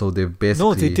 And so they've basically...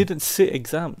 No, they didn't sit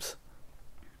exams.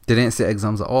 They didn't sit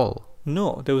exams at all?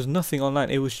 No, there was nothing online.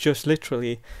 It was just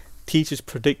literally teachers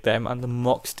predict them and the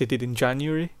mocks they did in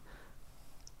January.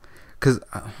 Because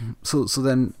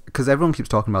everyone keeps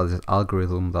talking about this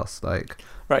algorithm that's like...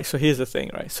 Right, so here's the thing,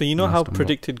 right? So you know how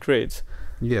predicted grades...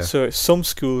 Yeah. So some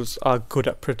schools are good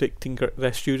at predicting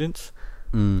their students,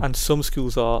 and some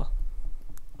schools are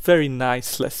very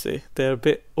nice, let's say. They're a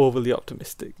bit overly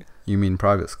optimistic. You mean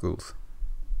private schools?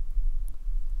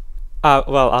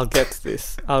 Well, I'll get to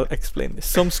this. I'll explain this.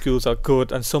 Some schools are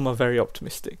good and some are very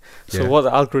optimistic. So Yeah. what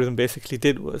the algorithm basically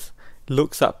did was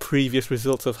looks at previous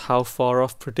results of how far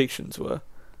off predictions were.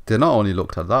 They not only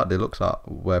looked at that, they looked at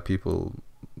where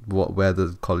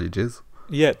the college is.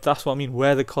 Yeah, that's what I mean.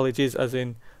 Where the college is, as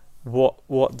in what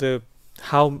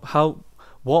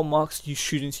marks you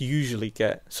students usually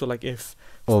get. So like if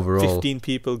Overall. 15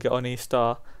 people get an A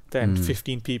star, then Mm.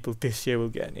 15 people this year will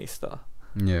get an A star.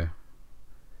 Yeah.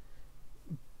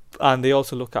 And they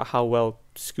also look at how well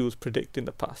schools predict in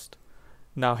the past.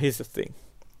 Now here's the thing.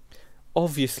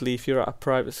 Obviously, if you're at a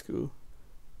private school,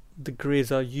 the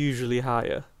grades are usually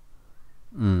higher.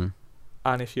 Mm.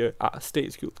 And if you're at a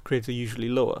state school, the grades are usually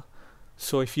lower.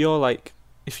 So if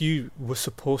you were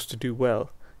supposed to do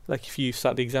well, like if you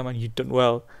sat the exam and you'd done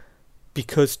well,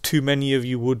 because too many of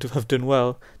you would have done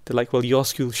well, they're like, well, your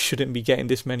school shouldn't be getting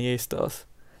this many A stars,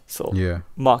 so Yeah.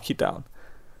 mark you down.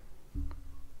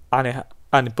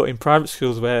 But in private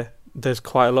schools where there's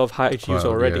quite a lot of high achievers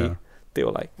already, Yeah. they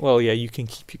were like, well, yeah, you can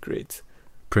keep your grades.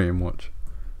 Pretty much.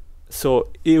 So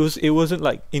it wasn't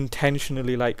like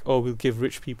intentionally like, oh, we'll give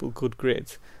rich people good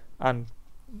grades and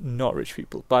not rich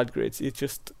people bad grades. It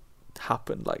just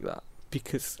happened like that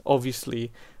because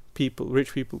obviously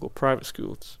rich people go private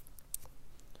schools.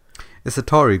 It's a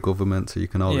Tory government, so you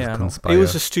can always conspire. It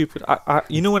was a stupid.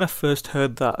 When I first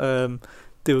heard that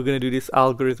they were going to do this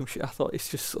algorithm shit, I thought it's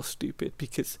just so stupid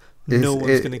because no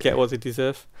one's going to get what they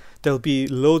deserve. There'll be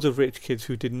loads of rich kids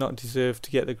who did not deserve to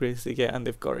get the grades they get, and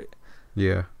they've got it.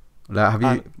 Yeah.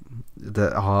 Like,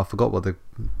 I forgot what the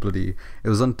bloody... It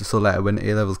was so like when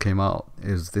A-levels came out,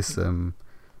 it was this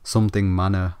something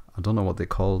manor. I don't know what they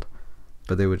called,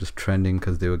 but they were just trending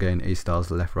because they were getting A stars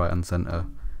left, right and centre.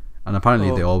 And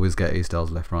apparently they always get A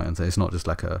stars left, right and centre. It's not just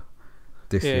like a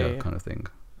this year kind of thing.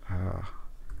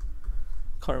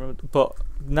 Can't remember. But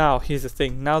now, here's the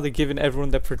thing. Now they're giving everyone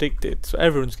their predicted, so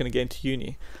everyone's going to get into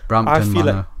uni. Brampton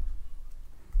Manor.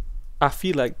 I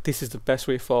feel like this is the best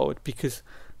way forward because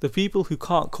the people who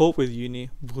can't cope with uni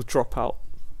will drop out.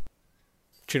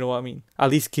 Do you know what I mean?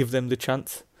 At least give them the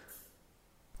chance.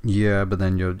 Yeah, but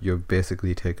then you're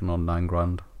basically taking on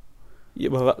 $9,000. Yeah,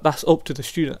 well, that's up to the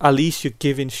student. At least you're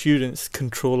giving students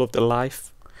control of their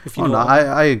life. If you know what I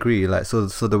mean. I agree. Like, so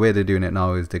the way they're doing it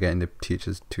now is they're getting the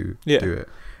teachers to do it.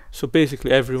 So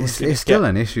basically, everyone's it's still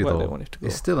an issue where though. they want it to go.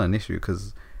 It's still an issue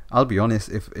because I'll be honest.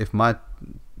 If my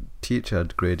teacher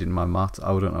had graded my maths,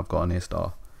 I wouldn't have got an A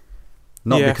star.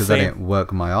 Not because I didn't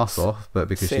work my ass off, but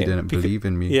because she didn't believe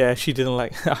in me. Yeah, she didn't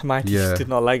like... My teacher did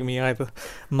not like me either.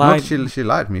 She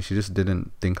liked me, she just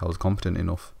didn't think I was competent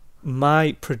enough.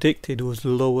 My predicted was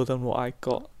lower than what I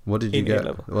got. What did you get?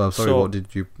 A-level. Well, sorry,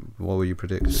 what were you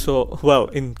predicted? So, well,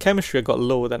 in chemistry I got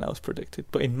lower than I was predicted,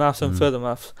 but in maths and further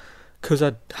maths, because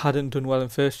I hadn't done well in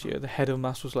first year, the head of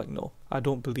maths was like, no, I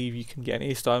don't believe you can get an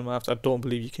A star in maths, I don't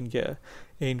believe you can get an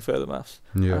A in further maths.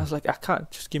 Yeah. And I was like, I can't,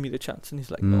 just give me the chance. And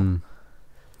he's like, no.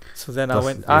 So then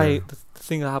the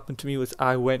thing that happened to me was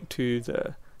I went to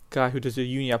the guy who does the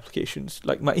uni applications.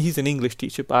 Like, he's an English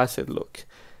teacher, but I said, look,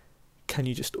 can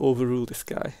you just overrule this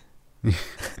guy?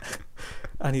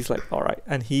 And he's like, all right.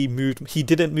 And he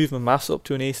didn't move my maths up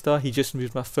to an A star, he just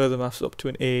moved my further maths up to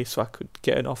an A so I could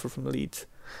get an offer from Leeds.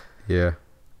 Yeah.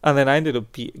 And then I ended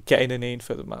up getting an A in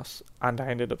further maths, and I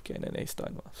ended up getting an A star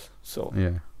in maths. So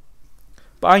yeah.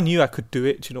 But I knew I could do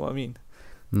it, do you know what I mean?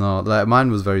 No, like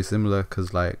mine was very similar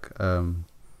because like so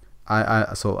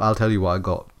I'll tell you what I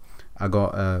got. I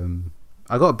got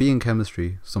a B in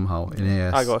chemistry somehow in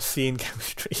AS. I got a C in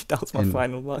chemistry. That was my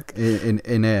final mark.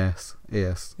 In AS.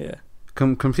 Yeah.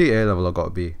 Complete A level I got a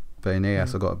B, but in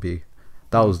AS I got a B.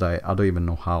 That was like I don't even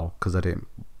know how because I didn't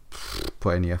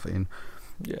put any effort in.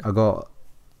 Yeah. I got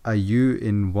a U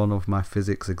in one of my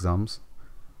physics exams.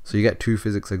 So you get 2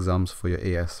 physics exams for your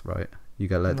AS, right? You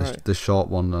get like the short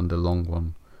one and the long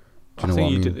one. Do you know what I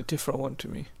mean? You did a different one to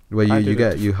me. Where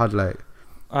you had like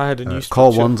I had a new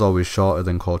structure. Core 1's always shorter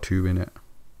than Core 2 in it.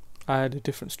 I had a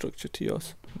different structure to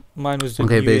yours. Mine was the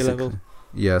new A level.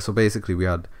 Yeah, so basically we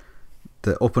had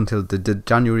up until the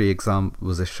January exam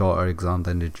was a shorter exam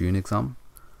than the June exam.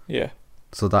 Yeah.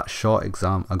 So that short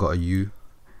exam I got a U,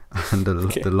 and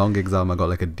the long exam I got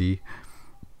like a D.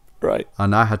 Right.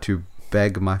 And I had to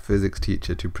beg my physics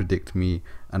teacher to predict me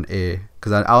an A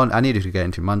because I needed to get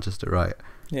into Manchester, right?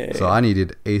 Yeah. So I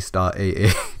needed A star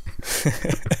AA.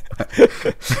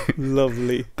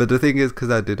 Lovely. But the thing is, because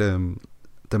I did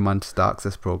the Manchester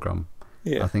Access program,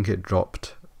 I think it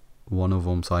dropped one of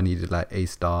them, so I needed like A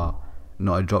star.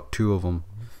 No, I dropped 2 of them,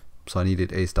 so I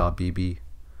needed A star BB.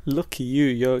 Lucky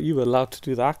you were allowed to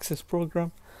do the Access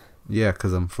program. Yeah,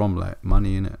 because I'm from like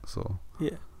money in it, so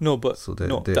yeah. No, but so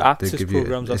the access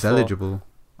programs are it's eligible.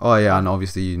 Oh yeah, and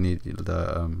obviously you need you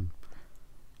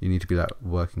need to be like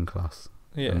working class.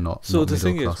 Yeah. And not So the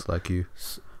middle thing class is, like you.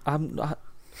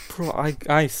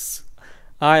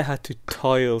 I had to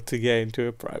toil to get into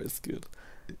a private school.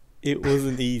 It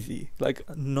wasn't easy. Like,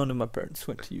 none of my parents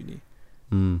went to uni.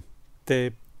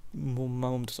 My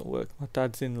mum doesn't work. My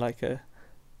dad's in like a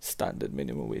standard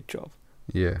minimum wage job.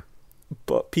 Yeah.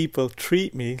 But people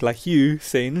treat me like you,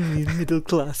 saying you're middle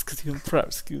class because you're in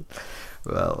private school.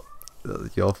 Well,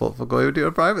 it's your fault for going to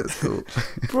a private school.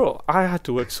 Bro, I had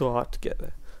to work so hard to get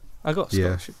there. I got a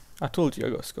scholarship. I told you I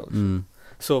got a scholarship.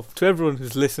 So to everyone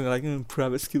who's listening, like,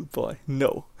 private school boy,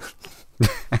 no.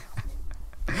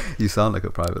 You sound like a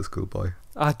private school boy.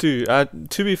 I do.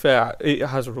 To be fair, it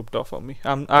has rubbed off on me.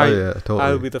 Totally.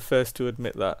 I'll be the first to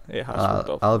admit that it has rubbed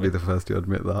off. I'll be the first to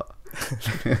admit that.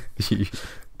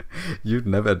 You've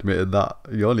never admitted that.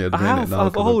 You only admit it now because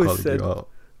I'm calling you out.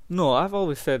 No, I've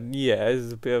always said, yeah,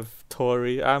 there's a bit of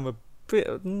Tory.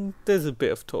 There's a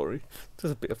bit of Tory.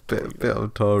 There's a bit of Tory. Bit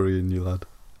of Tory in you, lad.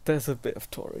 There's a bit of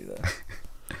Tory there.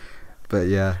 But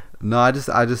yeah, no, I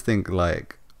just think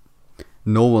like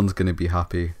no one's gonna be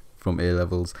happy from A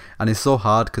levels, and it's so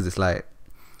hard because it's like,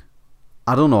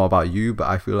 I don't know about you, but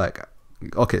I feel like,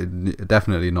 okay,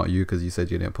 definitely not you because you said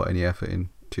you didn't put any effort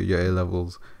into your A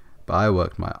levels, but I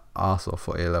worked my ass off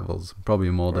for A levels, probably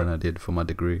more than I did for my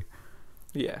degree.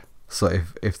 Yeah. So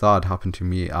if that had happened to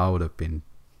me, I would have been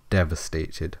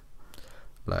devastated.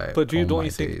 Like, but don't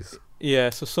you think?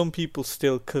 Yeah. So some people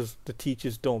still, because the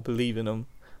teachers don't believe in them,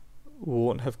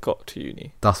 won't have got to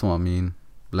uni. That's what I mean.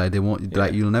 Like, they won't.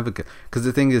 Like, you'll never get. Because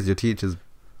the thing is, your teachers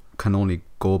can only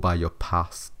go by your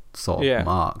past sort of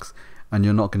marks, and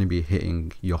you're not going to be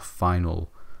hitting your final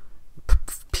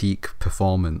peak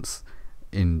performance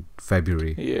in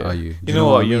February, are you? You know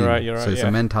what? You're right. So it's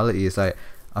a mentality. It's like,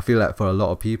 I feel like for a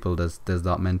lot of people, there's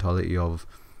that mentality of,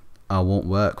 I won't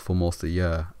work for most of the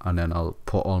year, and then I'll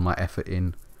put all my effort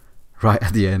in right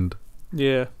at the end.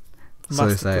 Yeah. So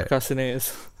Master it's like,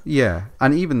 procrastinators. Yeah,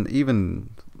 and even.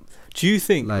 Do you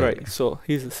think, like, right? So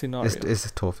here's a scenario.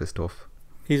 It's tough.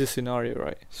 Here's a scenario,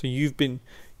 right? So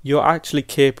you're actually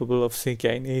capable of, say,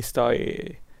 getting A star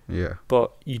AA. Yeah.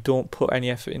 But you don't put any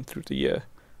effort in through the year.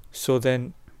 So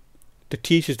then the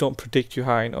teachers don't predict you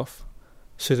high enough.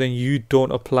 So then you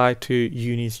don't apply to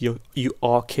unis you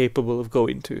are capable of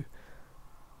going to.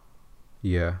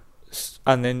 Yeah.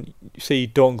 And then say you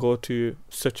don't go to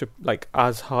such a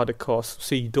as hard a course.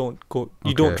 Say you don't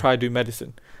try to do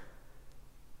medicine.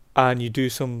 And you do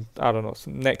some, I don't know,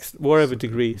 some next whatever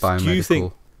degrees. Biomedical. Do you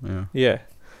think? Yeah.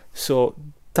 So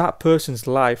that person's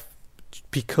life,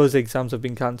 because exams have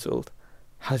been cancelled,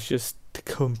 has just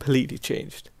completely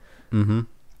changed. Mhm.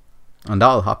 And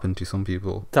that'll happen to some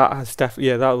people. That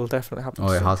will definitely happen.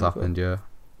 Oh, it has happened, yeah.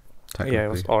 Technically.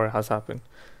 Yeah, it has happened.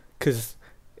 Because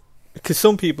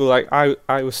some people, like,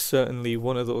 I was certainly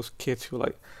one of those kids who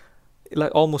like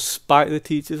almost spite the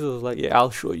teachers. I was like, yeah,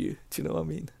 I'll show you. Do you know what I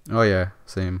mean? Oh yeah,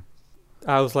 same.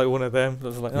 I was like one of them. I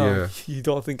was like, you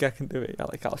don't think I can do it?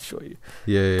 I'll show you.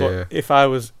 Yeah. If I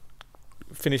was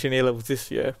finishing A levels this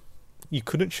year, you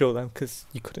couldn't show them because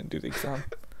you couldn't do the exam.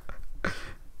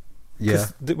 Yeah.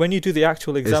 When you do the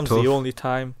actual exams, the only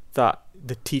time that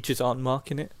the teachers aren't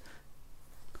marking it.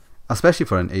 Especially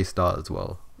for an A star as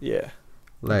well. Yeah.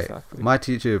 Like, exactly. My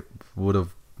teacher would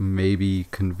have maybe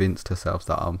convinced herself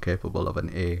that I'm capable of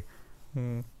an A.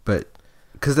 But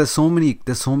because there's so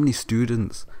many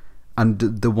students, and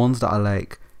the ones that are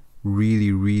like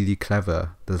really, really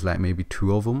clever, there's like maybe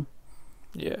 2 of them.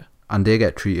 Yeah. And they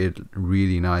get treated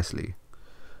really nicely.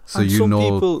 So and some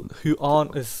people who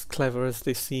aren't as clever as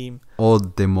they seem, or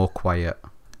they're more quiet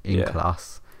in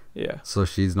class. Yeah. So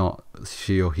she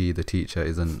or he, the teacher,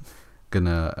 isn't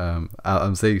gonna.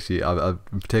 I'm saying I'm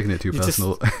taking it too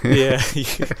personal. Yeah.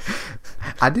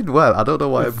 I did well. I don't know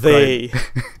why. They.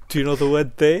 Do you know the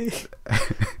word they?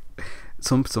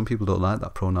 Some people don't like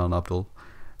that pronoun, Abdul.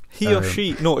 He or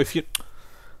she. No, if you.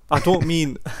 I don't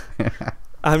mean.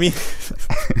 I mean.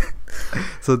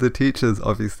 So the teachers,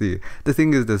 obviously, the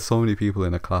thing is, there's so many people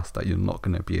in a class that you're not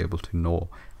going to be able to know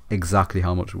exactly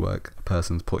how much work a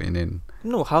person's putting in.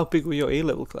 No, how big were your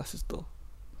A-level classes though?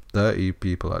 30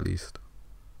 people at least.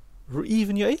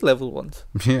 Even your A-level ones?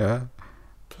 Yeah.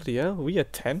 Bloody hell, we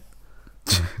had 10.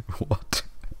 What?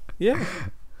 Yeah.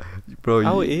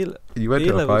 Bro, you went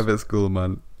to a private school,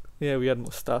 man. Yeah, we had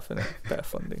more staff and better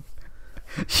funding.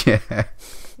 Yeah.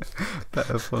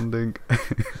 Better funding.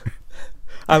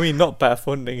 I mean, not better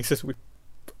funding, it's just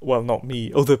not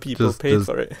me, other people paid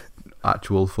for it.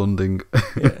 Actual funding.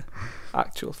 Yeah,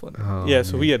 actual funding. Oh, yeah,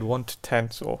 so we had 1 to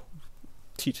 10, so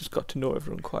teachers got to know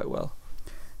everyone quite well.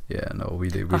 Yeah, no, we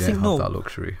didn't have that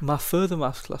luxury. My further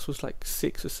maths class was like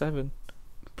 6 or 7.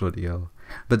 Bloody hell!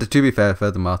 But to be fair,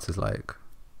 further maths is like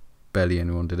barely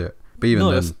anyone did it. But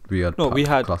even then,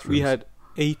 we had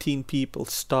 18 people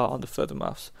start on the further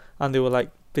maths, and they were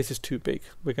like, "This is too big.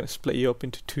 We're going to split you up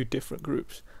into 2 different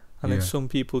groups." And then some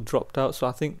people dropped out, so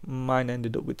I think mine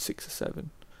ended up with 6 or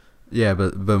 7. Yeah,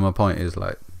 but my point is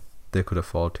like they could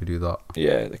afford to do that.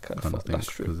 Yeah, they can afford. That's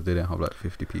true. Because they didn't have like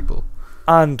 50 people.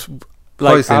 And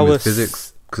like our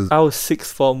physics, our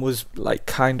sixth form was like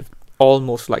kind of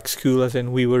almost like school, as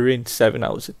in we were in 7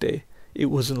 hours a day. It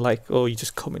wasn't like, oh, you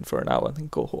just come in for an hour and then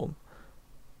go home.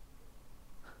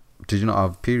 Did you not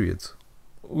have periods?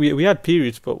 We had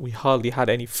periods, but we hardly had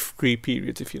any free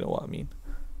periods, if you know what I mean.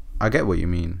 I get what you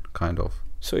mean, kind of.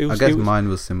 So I guess mine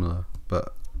was similar,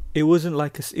 but it wasn't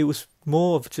like it was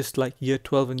more of just like year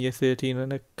 12 and year 13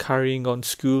 and a carrying on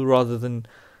school rather than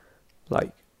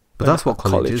like. But that's what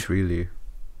college is really.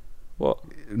 What?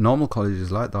 Normal college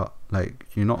is like that. Like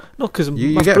you're not. No, because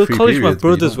the college my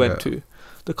brothers went to,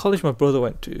 the college my brother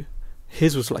went to,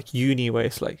 his was like uni, where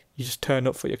it's like you just turn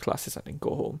up for your classes and then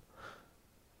go home.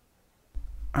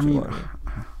 I mean,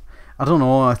 I don't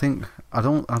know. I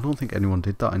don't think anyone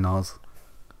did that in ours.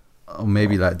 Or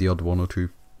maybe like the odd 1 or 2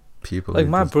 people. Like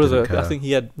my brother, I think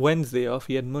he had Wednesday off,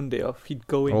 he had Monday off. He'd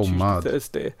go in Tuesday,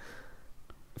 Thursday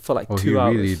for like 2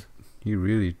 hours. He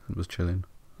really was chilling.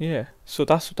 Yeah, so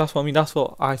that's what I mean. That's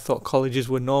what I thought colleges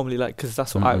were normally like, because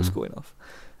that's what I was going off.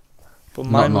 But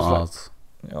mine was ours.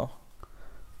 Like, you know.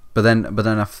 But then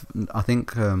I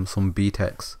think some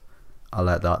BTECs are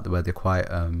like that, where they're quite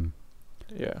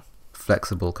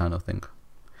flexible kind of thing.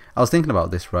 I was thinking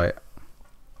about this, right?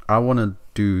 I want to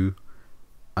do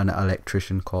an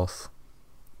electrician course.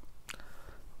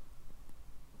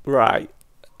 Right.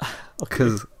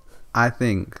 Because I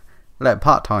think like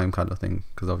part-time kind of thing,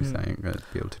 because obviously I ain't going to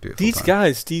be able to do it these full-time.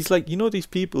 Guys, these like, you know, these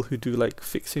people who do like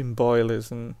fixing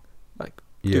boilers and like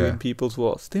doing people's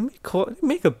walls, they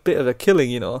make a bit of a killing,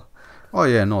 you know. Oh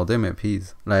yeah, no, they make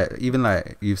peas. Like even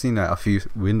like you've seen like a few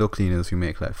window cleaners who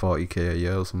make like 40k a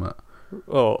year or something.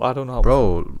 Oh, I don't know how.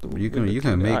 Bro, you can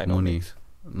make money.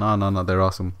 No, there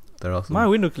are some. My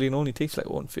window cleaner only takes like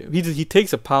 150. He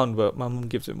takes £1, but my mum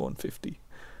gives him 150.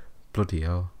 Bloody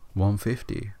hell,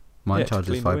 150. Mine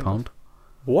charges £5.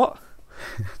 What?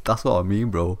 That's what I mean,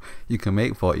 bro. You can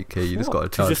make 40k. You just got to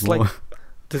charge more. Like,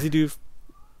 does he do?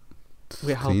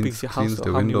 Wait, how big's your house?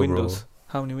 How many windows? Bro.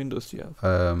 How many windows do you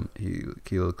have?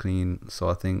 He'll clean. So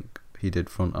I think he did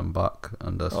front and back,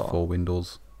 and there's 4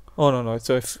 windows. Oh no.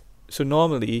 So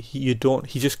normally he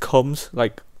just comes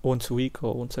like once a week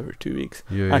or once every 2 weeks,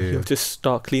 and he'll just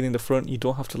start cleaning the front. You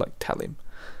don't have to like tell him.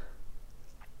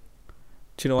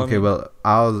 Do you know what I mean? Okay,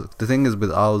 well, the thing is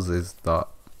with ours is that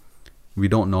we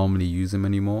don't normally use him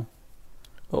anymore.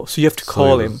 Oh, so you have to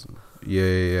call him.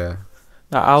 Yeah.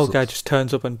 Now our guy just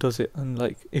turns up and does it, and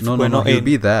like if we're not he'll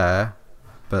be there,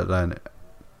 but then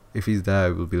if he's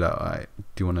there, we'll be like, alright,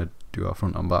 do you want to do our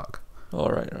front and back? All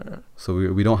right. So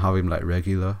we don't have him like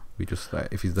regular. We just like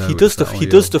if he's there. He does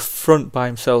the front by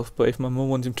himself, but if my mum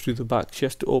wants him to do the back, she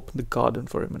has to open the garden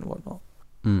for him and whatnot.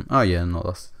 Oh yeah, no,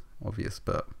 that's obvious.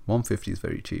 But 150 is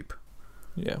very cheap.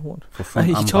 Yeah, one. For front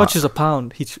he and charges back.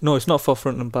 £1. No, it's not for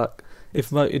front and back.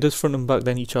 If it does front and back,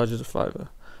 then he charges £5.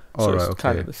 So it's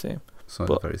kind of the same. So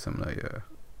it's very similar, yeah.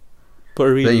 But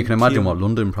really, then you can imagine what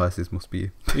London prices must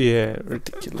be. Yeah,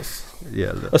 ridiculous.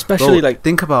 Yeah, especially like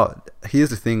think about.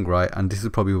 Here's the thing, right? And this is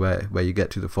probably where you get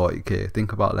to the 40k.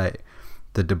 Think about like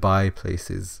the Dubai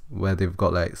places where they've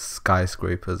got like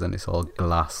skyscrapers and it's all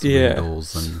glass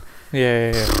windows and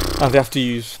and they have to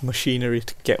use machinery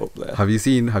to get up there. Have you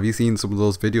seen some of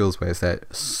those videos where it's like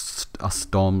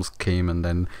storms came and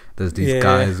then there's these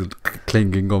guys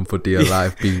clinging on for dear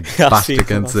life being bashed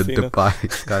against a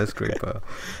Dubai skyscraper?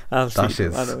 That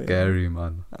shit's scary,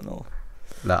 man. I know.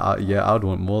 Like I'd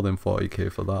want more than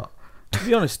 40k for that. To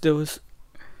be honest, there was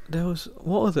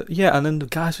what other and then the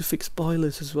guys who fix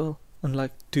boilers as well and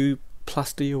like do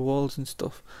plaster your walls and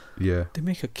stuff. Yeah, they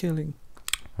make a killing.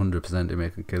 100% they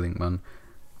make a killing, man.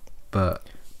 But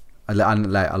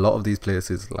and like a lot of these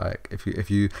places, like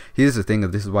if you here's the thing,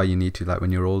 this is why you need to, like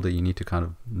when you're older, you need to kind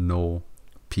of know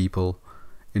people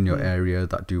in your area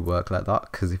that do work like that,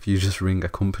 because if you just ring a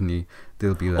company,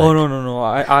 they'll be like, oh no,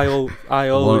 I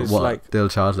always like they'll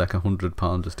charge like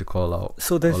 £100 just to call out.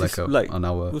 So there's an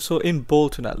hour. So in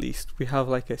Bolton at least we have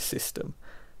like a system.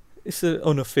 It's an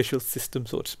unofficial system,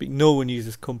 so to speak. No one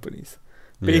uses companies.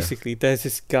 Basically, there's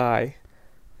this guy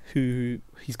who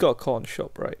he's got a corner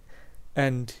shop, right?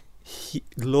 And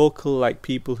local like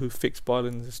people who fix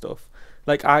boilers and stuff.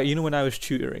 Like when I was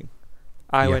tutoring,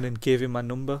 I went and gave him my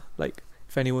number. Like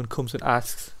if anyone comes and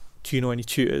asks do you know any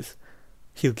tutors?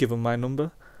 He'll give them my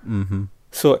number. Mm-hmm.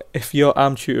 So if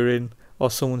I'm tutoring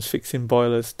or someone's fixing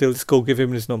boilers, they'll just go give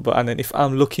him his number. And then if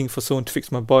I'm looking for someone to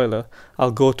fix my boiler,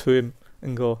 I'll go to him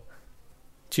and go,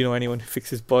 do you know anyone who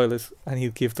fixes boilers? And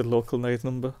he'll give the local guy's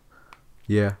number.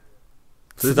 Yeah.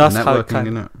 So that's how it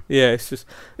kind of. Yeah,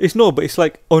 but it's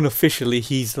like unofficially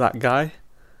he's that guy.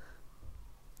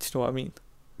 Do you know what I mean?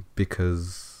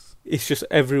 Because it's just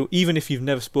even if you've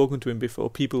never spoken to him before,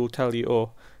 people will tell you,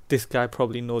 oh, this guy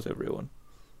probably knows everyone.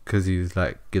 Because he's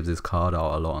like gives his card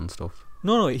out a lot and stuff.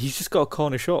 No, he's just got a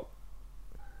corner shop.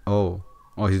 Oh,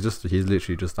 he's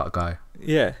literally just that guy.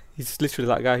 Yeah, he's literally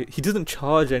that guy. He doesn't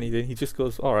charge anything. He just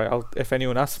goes, all right, if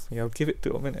anyone asks me, I'll give it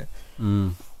to him, innit?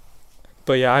 Mm.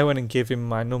 But yeah, I went and gave him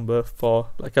my number for,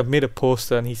 like, I made a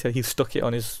poster and he said he stuck it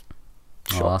on his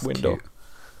shop window. Cute.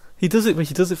 He does it, but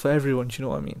he does it for everyone. Do you know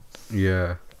what I mean?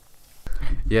 Yeah.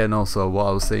 Yeah. No. So what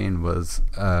I was saying was,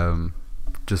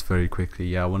 just very quickly.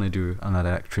 Yeah, I want to do an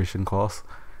electrician course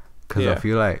because I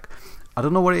feel like I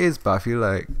don't know what it is, but I feel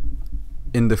like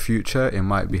in the future it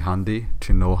might be handy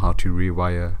to know how to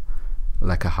rewire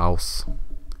like a house.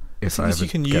 If I ever you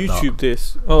can get YouTube that.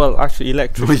 this. Oh well, actually,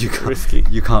 electrician is risky.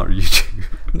 You can't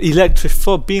YouTube.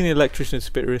 For being an electrician, it's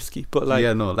a bit risky. But like,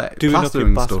 yeah, no, like doing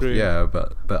plastering up your stuff. Yeah,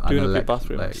 but doing up your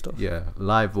bathroom like, and stuff. Yeah,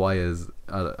 live wires.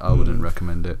 I wouldn't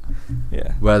recommend it.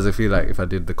 Yeah. Whereas I feel like if I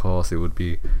did the course, it would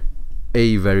be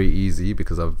very easy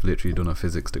because I've literally done a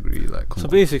physics degree. Like, so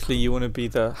basically, you want to be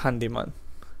the handyman.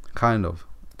 Kind of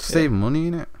to save money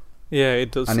in it. Yeah,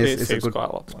 it does. And it it's saves a good, quite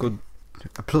a lot. It's good.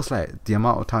 Plus, like the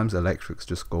amount of times electrics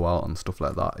just go out and stuff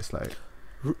like that, it's like,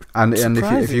 and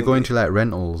if you're going to like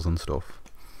rentals and stuff,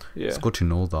 it's good to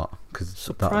know that because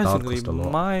surprisingly, that cost a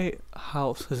lot. My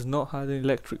house has not had an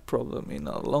electric problem in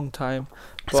a long time.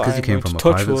 It's because you came from a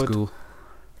private school.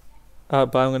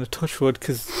 But I'm going to touch wood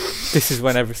because this is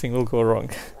when everything will go wrong.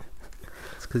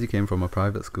 It's because you came from a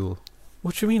private school.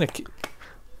 What do you mean?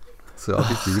 So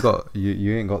obviously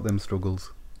you ain't got them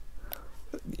struggles.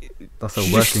 That's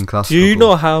a working class. Do you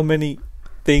know how many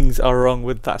things are wrong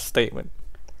with that statement?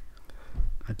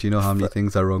 Do you know how many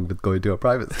things are wrong with going to a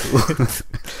private school?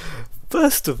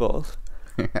 First of all,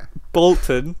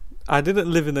 Bolton. I didn't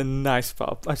live in a nice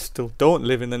part. I still don't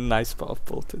live in a nice part of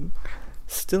Bolton.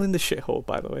 Still in the shithole,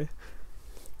 by the way.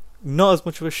 Not as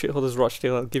much of a shithole as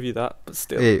Rochdale, I'll give you that, but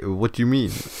still. Hey, what do you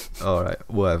mean? All right,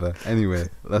 whatever. Anyway,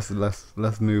 let's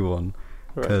move on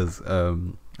because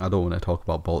I don't want to talk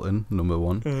about Bolton. Number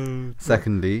one.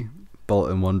 Secondly,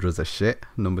 Bolton Wanderers are shit.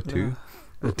 Number two.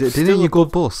 Didn't you go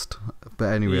bust?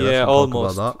 But anyway, let's not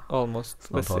almost, talk about that.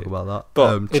 Almost. Let's not talk about that.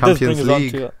 But Champions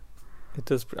League. It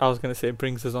does. I was going to say it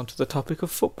brings us on to the topic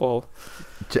of football.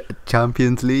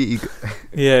 Champions League.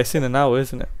 Yeah, it's in an hour,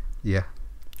 isn't it? Yeah.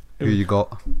 Who you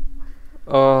got?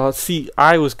 See,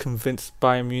 I was convinced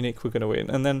Bayern Munich were going to win,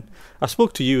 and then I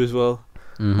spoke to you as well,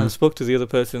 and I spoke to the other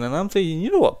person, and I'm thinking,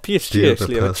 you know what, PSG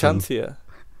actually have a chance here.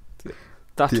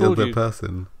 The other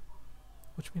person.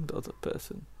 What do you mean the other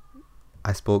person?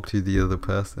 I spoke to the other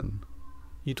person.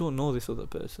 You don't know this other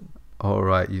person. All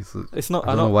right, it's not.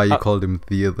 I don't know why you called him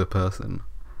the other person.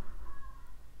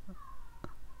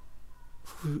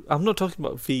 I'm not talking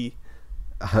about V.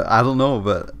 I don't know,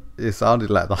 but it sounded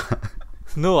like that.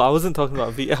 No, I wasn't talking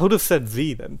about V. I would have said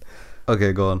V then.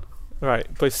 Okay, go on. Right,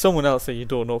 but it's someone else that you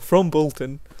don't know from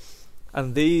Bolton,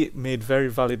 and they made very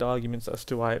valid arguments as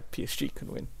to why PSG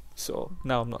can win. So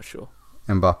now I'm not sure.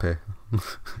 Mbappe,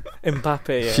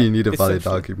 yeah. You need a valid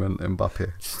argument,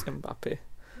 Mbappe. Just Mbappe.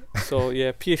 So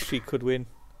yeah, PSG could win.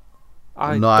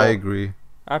 I agree.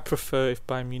 I prefer if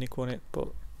Bayern Munich won it, but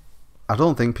I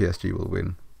don't think PSG will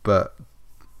win. But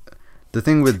the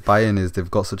thing with Bayern is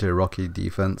they've got such a rocky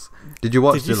defense. Did you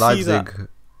watch the Leipzig?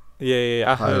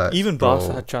 Yeah, I heard. Even bro.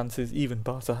 Barca had chances. Even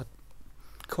Barca had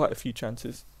quite a few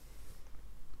chances.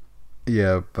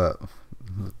 Yeah, but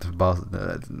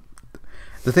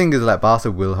the thing is, like,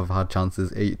 Barca will have had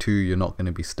chances. 8-2, you're not going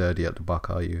to be sturdy at the back,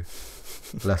 are you?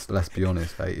 Let's be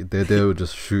honest. Like, they were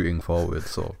just shooting forward,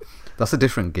 so that's a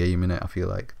different game, innit? I feel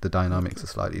like the dynamics are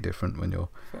slightly different when you're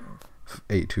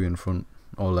 8-2 in front,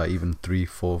 or like even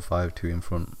 3-4-5-2 in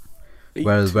front.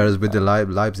 Whereas with the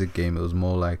Leipzig game, it was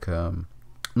more like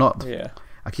not. Yeah.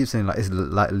 I keep saying like it's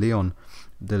like Lyon.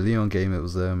 The Lyon game, it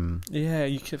was yeah,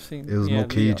 you kept saying it was more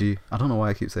cagey. I don't know why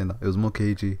I keep saying that. It was more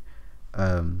cagey,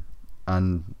 and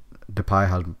Depay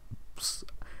had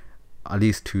at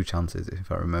least 2 chances,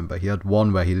 if I remember. He had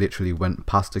one where he literally went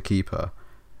past the keeper,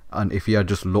 and if he had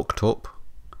just looked up,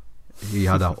 he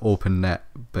had an open net,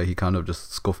 but he kind of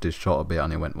just scuffed his shot a bit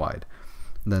and it went wide.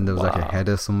 And then there was like a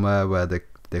header somewhere where they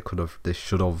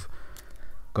should have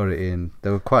got it in.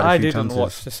 There were quite a few chances. I didn't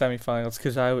watch the semi-finals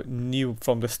because I knew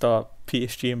from the start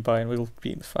PSG and Bayern will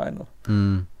be in the final.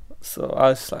 So I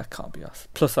was like, I can't be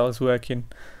asked. Plus, I was working.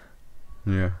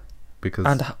 Yeah, because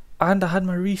and I had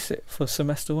my resit for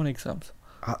semester 1 exams.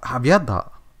 Have you had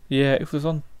that? Yeah, it was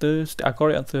on Thursday. I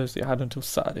got it on Thursday. I had until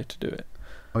Saturday to do it.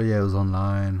 Oh yeah, it was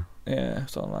online. Yeah, it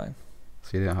was online.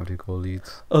 So you didn't have to go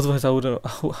Leeds. Otherwise, I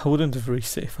wouldn't have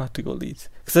resit if I had to go Leeds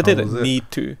because I didn't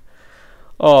need to.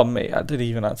 Oh mate, I didn't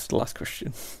even answer the last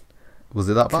question. Was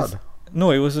it that bad?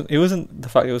 No, it wasn't. It wasn't the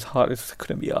fact it was hard. It was I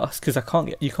couldn't be asked because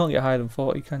you can't get higher than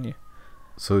 40, can you?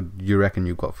 So you reckon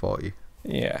you got 40?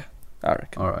 Yeah, I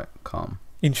reckon. All right, calm.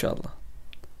 Inshallah.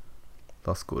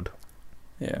 That's good.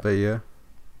 Yeah. But yeah.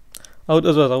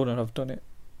 Otherwise, I wouldn't have done it.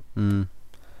 Mm.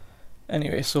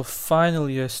 Anyway, so final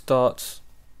year starts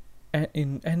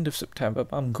in end of September,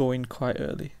 but I'm going quite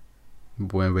early.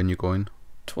 When you going?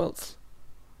 12th.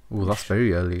 Oh, that's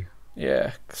very early.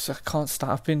 Yeah, because I can't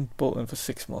stand. I've been Bolton for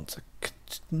 6 months. I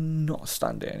could not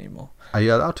stand it anymore. Are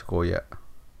you allowed to go yet?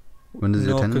 When does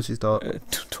your tendency start?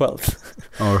 12th.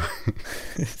 All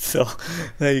right. So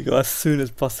there you go. As soon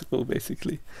as possible,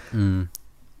 basically.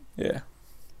 Yeah.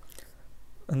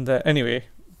 And anyway,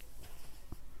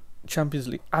 Champions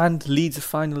League and Leeds are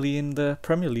finally in the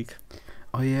Premier League.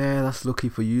 Oh yeah, that's lucky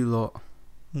for you lot.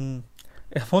 I'm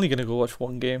only gonna go watch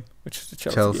one game, which is the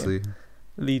Chelsea game.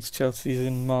 Leeds Chelsea is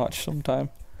in March sometime.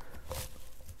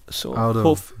 So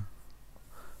hopefully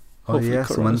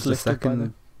so when's the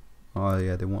second? Oh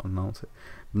yeah, they won't announce it.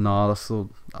 Nah, that's so.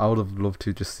 I would have loved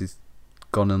to just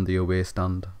gone on the away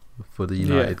stand for the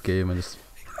United game and just.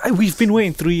 We've been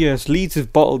waiting 3 years. Leeds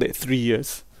have bottled it 3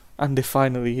 years, and they're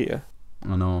finally here.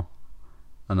 I know,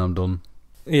 and I'm done.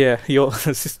 Yeah, you are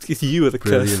the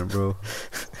curse. Brilliant, bro.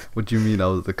 What do you mean I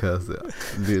was the curse?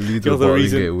 Leeds were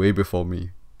bottling it way before me.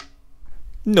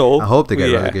 No, I hope they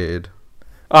get relegated.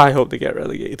 I hope they get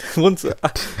relegated.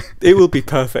 It will be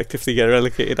perfect if they get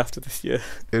relegated after this year.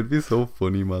 It'd be so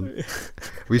funny, man.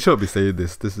 We shouldn't be saying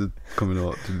this. This is coming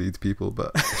out to Leeds people,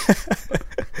 but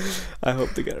I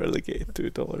hope they get relegated too.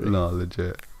 Don't worry. No,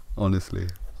 legit. Honestly,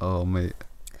 oh mate.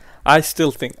 I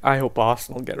hope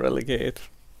Arsenal get relegated.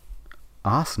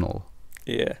 Arsenal?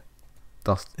 Yeah.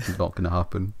 That's not gonna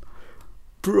happen.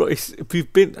 Bro,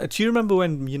 we've been. Do you remember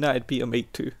when United beat them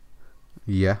 8-2?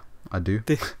 Yeah, I do.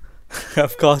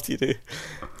 Of course you do.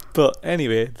 But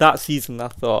anyway, that season I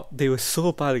thought they were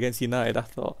so bad against United. I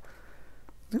thought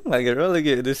they might get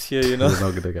relegated this year. You know, they're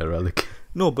not gonna get relegated.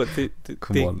 No, but they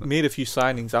made a few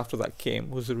signings after that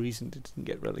game. Was the reason they didn't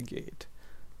get relegated.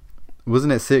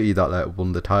 Wasn't it City that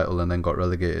won the title and then got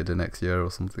relegated the next year or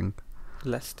something?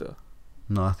 Leicester.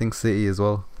 No, I think City as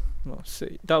well. No,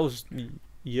 City. That was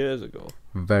years ago.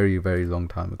 Very, very long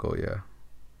time ago. Yeah.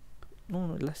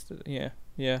 No, Leicester. Yeah,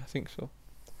 I think so.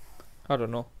 I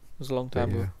don't know. It was a long time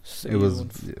ago. It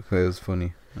was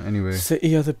funny. Anyway.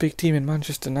 City are the big team in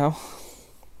Manchester now.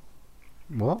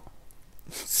 What?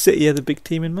 City are the big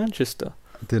team in Manchester.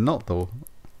 They're not though.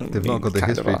 They've not got the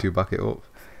history to back it up.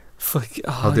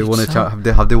 Have they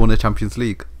won a Champions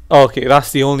League? Okay,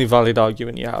 that's the only valid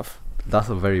argument you have. That's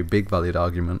a very big valid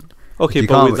argument. Okay,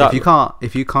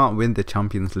 if you can't win the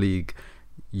Champions League,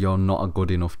 you're not a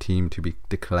good enough team to be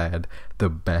declared the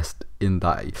best in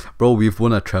that. Bro, we've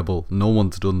won a treble. No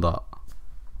one's done that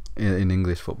in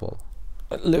English football.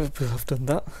 Liverpool have done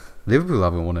that. Liverpool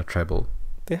haven't won a treble.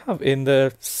 They have in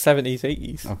the 70s,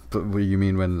 80s. Oh, but what you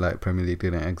mean when Premier League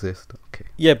didn't exist? Okay.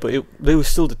 Yeah, but they were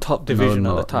still the top division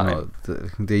at the time. No,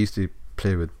 they used to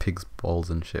play with pigs' balls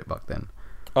and shit back then.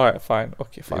 Alright, fine.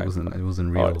 Okay, fine. It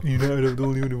wasn't real. Right. United have the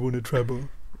only one who won a treble.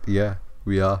 Yeah,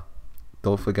 we are.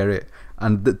 Don't forget it.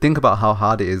 And think about how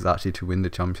hard it is actually to win the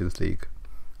Champions League.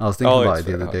 I was thinking about it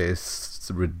the other day. It's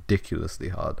ridiculously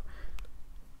hard.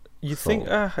 Think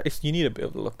you need a bit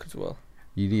of luck as well.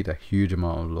 You need a huge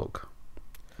amount of luck.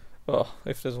 Oh,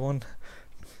 if there's one,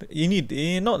 you need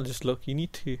not just luck. You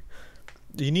need to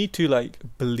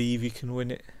believe you can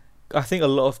win it. I think a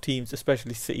lot of teams,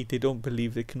 especially City, they don't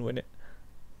believe they can win it.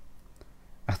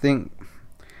 I think.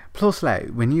 Plus,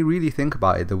 when you really think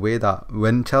about it, the way that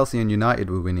when Chelsea and United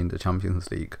were winning the Champions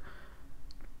League,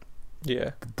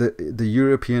 yeah, the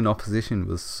European opposition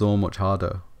was so much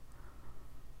harder.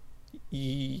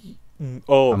 Am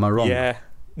I wrong? Yeah,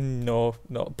 no,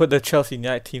 but the Chelsea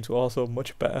United teams were also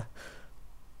much better.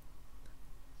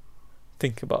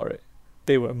 Think about it;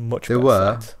 they were much better. They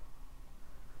were. Sides.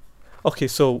 Okay,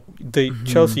 so the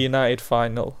Chelsea United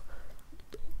final,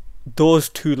 those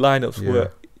two lineups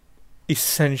were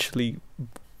essentially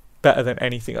better than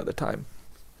anything at the time.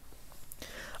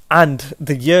 And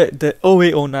the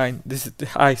 0809,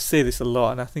 I say this a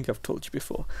lot, and I think I've told you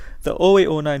before. The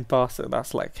 0809 Barca,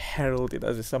 that's like heralded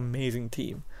as this amazing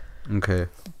team. Okay.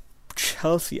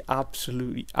 Chelsea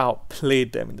absolutely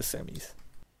outplayed them in the semis.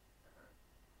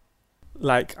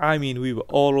 Like, I mean, we were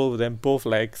all over them, both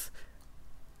legs,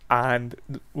 and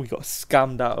we got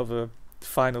scammed out of a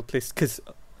final place because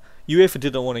UEFA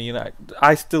didn't want to unite.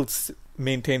 I still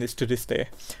maintain this to this day.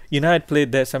 United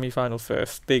played their semi-final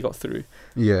first. They got through.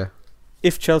 Yeah.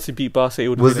 If Chelsea beat Barca, it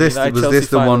would have been a United Chelsea final. Was this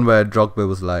the one where Drogba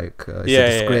was like, it's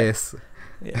a disgrace?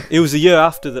 Yeah. It was a year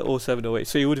after the 07-08,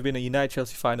 so it would have been a United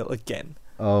Chelsea final again.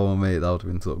 Oh mate, that would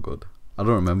have been so good. I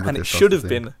don't remember. And this, it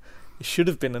should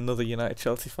have been another United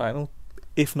Chelsea final,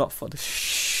 if not for the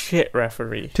shit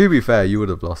referee. To be fair, you would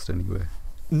have lost anyway.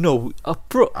 No,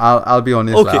 bro. I'll be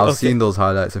honest. I've seen those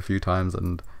highlights a few times,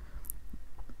 and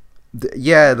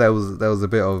there was a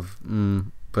bit of,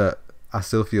 but I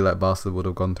still feel like Barca would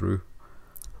have gone through.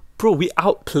 Bro, we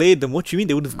outplayed them. What do you mean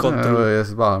they would have gone through?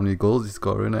 It's about how many goals you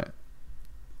score, innit?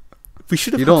 We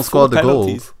should have. You don't score the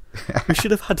goals. We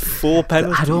should have had 4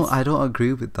 penalties. I don't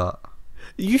agree with that.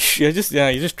 You're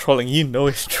just trolling. You know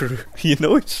it's true. You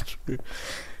know it's true.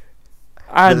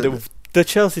 And the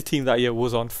Chelsea team that year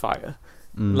was on fire.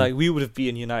 Like, we would have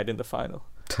beaten United in the final.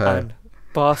 And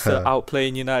Barca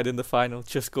outplaying United in the final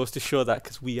just goes to show that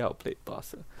because we outplayed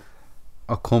Barca.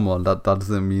 Oh, come on. That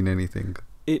doesn't mean anything.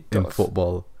 It does. In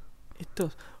football. It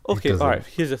does. Okay, alright.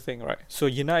 Here's the thing, right? So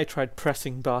United tried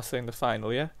pressing Barca in the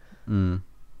final, yeah?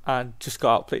 And just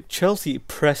got outplayed. Chelsea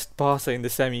pressed Barca in the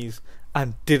semis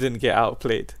and didn't get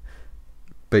outplayed.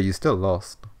 But you still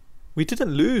lost. We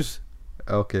didn't lose.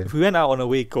 Okay. We went out on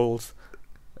away goals.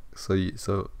 So you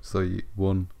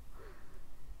won.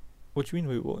 What do you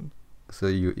mean we won? So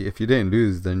if you didn't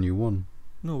lose, then you won.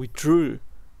 No, we drew.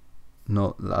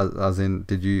 No, as in,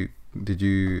 did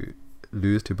you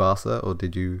lose to Barca or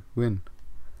did you win?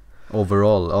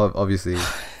 Overall, obviously.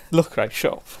 Look, right,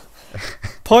 shut up.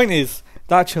 Point is,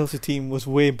 that Chelsea team was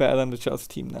way better than the Chelsea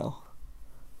team now.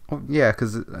 Oh, yeah,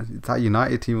 because that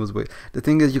United team was way. The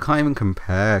thing is, you can't even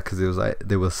compare because it was like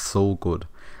they were so good.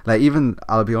 Like, even,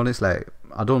 I'll be honest, like,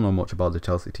 I don't know much about the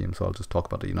Chelsea team, so I'll just talk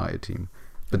about the United team.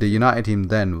 But the United team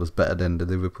then was better than the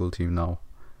Liverpool team now.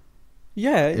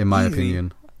 Yeah, in my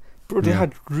opinion. Bro, they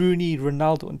had Rooney,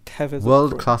 Ronaldo, and Tevez.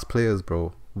 World-class players,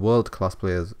 bro. World-class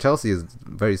players. Chelsea is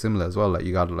very similar as well. Like,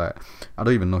 you had, like, I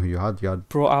don't even know who you had. You had,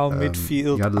 bro, our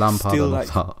midfield. You had Lampard still, and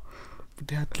like, that.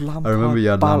 They had Lampard. I remember you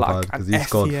had Lampard because he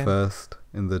scored SCM. first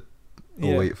in the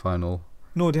 08 final.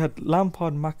 No, they had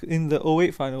Lampard in the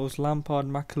 08 final. It was Lampard,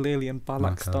 Makelele, and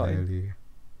Ballack starting.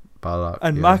 Ballack,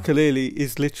 and Makelele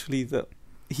is literally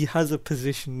he has a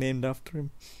position named after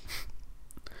him.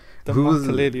 The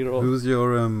Makelele role. Who's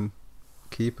your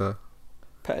keeper?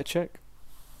 Petr Cech.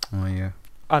 Oh yeah.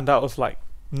 And that was like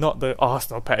not the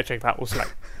Arsenal Petr Cech. That was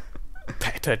like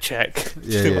Petr Cech.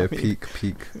 Yeah, peak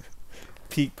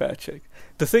Petr Cech.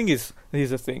 The thing is, here's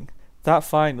the thing. That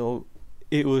final,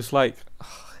 it was like,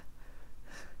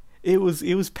 it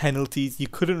was penalties. You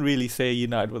couldn't really say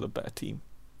United were the better team.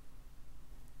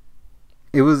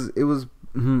 It was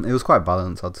quite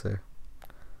balanced, I'd say.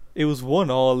 It was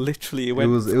 1-1, literally. It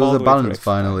was a balanced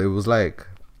final. It was like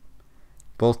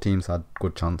both teams had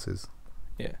good chances.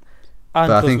 Yeah, and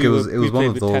but I think it was one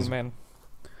of those. 10 men.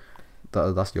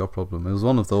 That's your problem. It was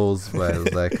one of those where it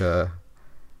was like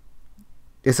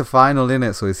it's a final,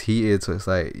 innit? So it's heated. So it's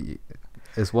like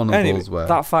it's one of those where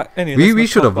we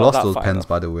should have lost those pens,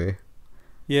 by the way.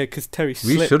 Yeah, because Terry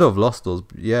slipped. We should have lost those.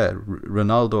 Yeah,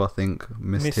 Ronaldo, I think,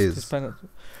 missed his penalty.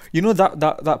 You know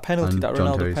that penalty, and that John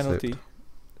Ronaldo Terry penalty, slipped.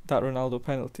 that Ronaldo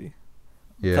penalty.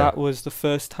 Yeah, that was the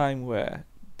first time where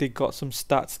they got some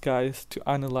stats guys to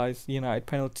analyze United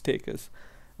penalty takers,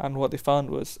 and what they found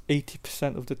was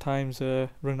 80% of the times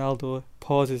Ronaldo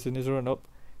pauses in his run up,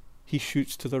 he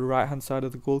shoots to the right hand side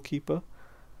of the goalkeeper.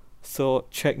 So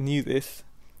Cech knew this.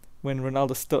 When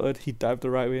Ronaldo stuttered, he dived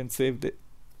the right way and saved it.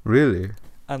 Really?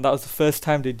 And that was the first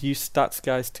time they'd used stats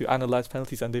guys to analyse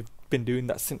penalties, and they've been doing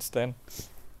that since then.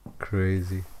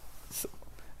 Crazy. So,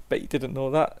 bet you didn't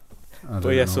know that. But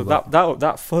yeah, so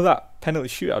that for that penalty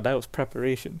shootout, that was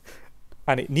preparation.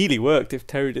 And it nearly worked if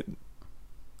Terry didn't.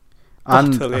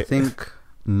 And I think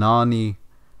Nani's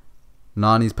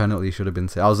penalty should have been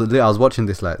saved. I was watching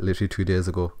this like literally 2 days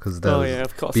ago because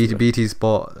of course BT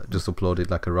Sport just uploaded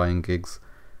like a Ryan Giggs,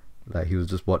 like he was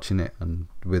just watching it, and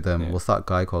with what's that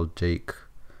guy called Jake,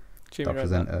 Jamie that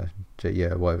presenter,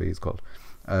 whatever he's called.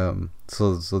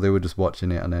 So they were just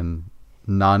watching it, and then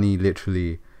Nani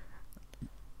literally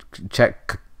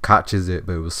catches it,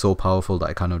 but it was so powerful that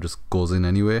it kind of just goes in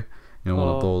anyway. You know, one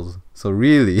of those. So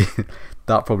really,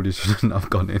 that probably shouldn't have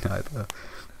gone in either.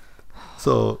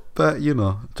 So, but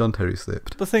John Terry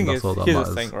slipped. The thing is, here's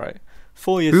the thing, right?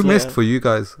 4 years Who later, missed for you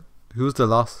guys? Who was the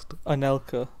last?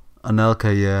 Anelka,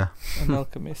 yeah.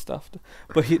 Anelka missed after.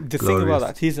 But the thing about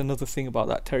that, here's another thing about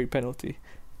that Terry penalty.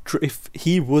 If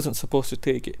he wasn't supposed to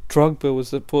take it, Drogba was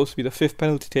supposed to be the 5th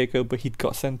penalty taker, but he'd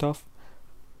got sent off.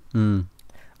 Well,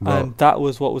 and that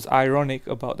was what was ironic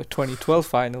about the 2012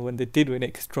 final when they did win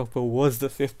it, because Drogba was the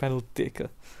 5th penalty taker.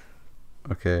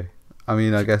 Okay. I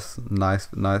mean, I guess nice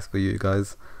for you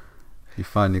guys. You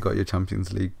finally got your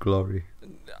Champions League glory.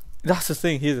 That's the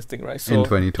thing. Here's the thing, right? So, in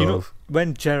 2012,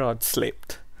 when Gerrard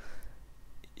slipped,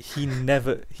 he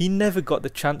never got the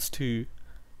chance to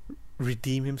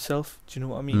redeem himself. Do you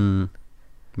know what I mean?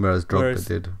 Whereas Drogba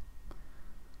did.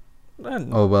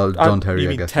 John Terry. You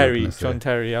mean I guess John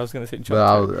Terry. I was going to say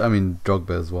John Terry. I mean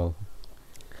Drogba as well.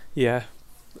 Yeah,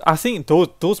 I think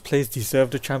those players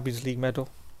deserved a Champions League medal.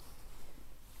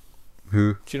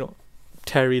 Who? Do you know?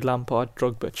 Terry, Lampard,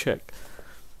 Drogba, check.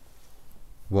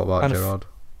 What about Gerrard?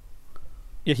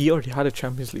 Yeah, he already had a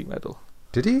Champions League medal.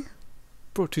 Did he?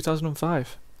 Bro,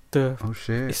 2005. Oh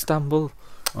shit. Istanbul.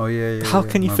 Oh yeah. How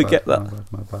can you forget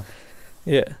that? My bad.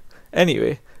 Yeah.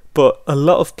 Anyway, but a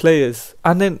lot of players,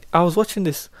 and then I was watching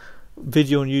this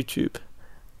video on YouTube.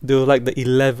 They were like the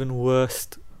 11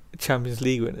 worst Champions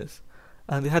League winners,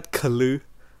 and they had Kalou,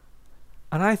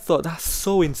 and I thought that's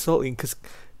so insulting because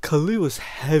Kalou was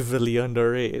heavily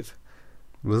underrated.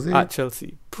 Was he? At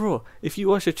Chelsea. Bro, if you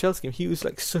watch the Chelsea game, he was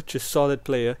like such a solid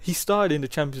player. He started in the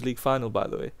Champions League final, by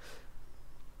the way.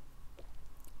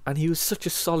 And he was such a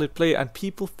solid player, and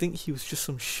people think he was just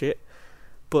some shit.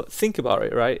 But think about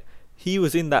it, right? He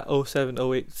was in that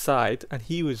 07-08 side, and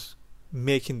he was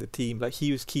making the team. Like,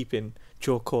 he was keeping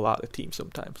Joe Cole out of the team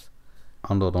sometimes.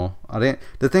 I don't know.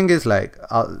 The thing is, like,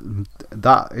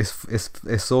 that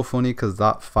is so funny because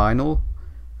that final,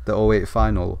 the 08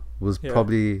 final, was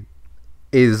probably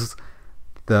is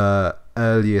the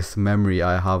earliest memory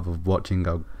I have of watching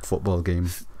a football game.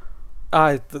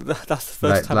 That's the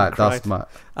first time I cried.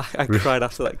 I cried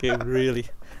after that game, really.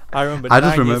 I remember. I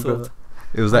just remember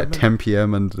it was like 10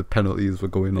 p.m. and the penalties were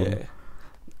going on. Yeah,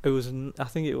 it was.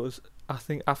 I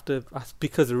think after,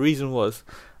 because the reason was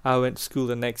I went to school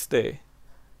the next day,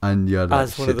 and yeah,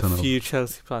 as one of the few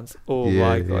Chelsea fans. Oh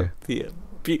my god, the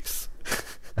abuse!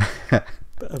 The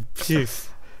abuse.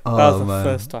 Oh, that was the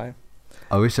first time.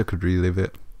 I wish I could relive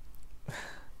it.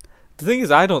 The thing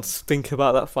is, I don't think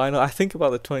about that final. I think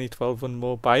about the 2012 one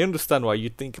more, but I understand why you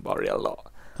think about it a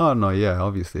lot. Oh no, yeah,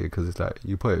 obviously, because it's like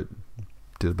you put it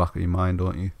to the back of your mind,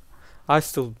 don't you? I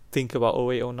still think about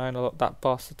 08-09 a lot. That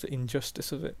bastard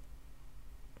injustice of it.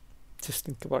 Just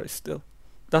think about it still.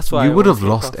 That's why you would have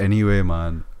lost anyway,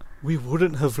 man. We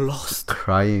wouldn't have lost.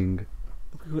 Crying.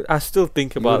 I still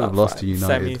think about that. Lost to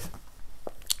United semis.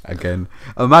 Again.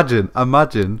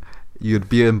 Imagine you'd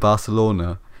be in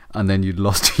Barcelona and then you'd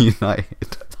lost to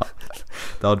United.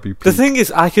 That would be peak. The thing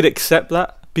is, I could accept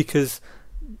that because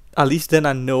at least then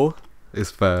I know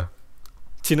it's fair.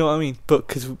 Do you know what I mean? But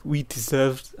because we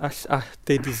deserved,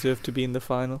 they deserved to be in the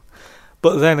final.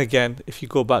 But then again, if you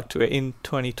go back to it in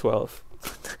 2012,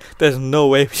 there's no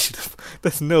way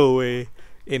there's no way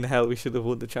in hell we should have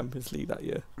won the Champions League that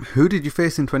year. Who did you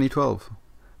face in 2012?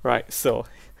 Right, so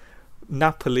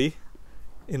Napoli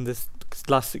in the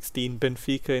last 16,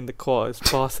 Benfica in the quarters,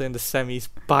 Barca in the semis,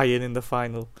 Bayern in the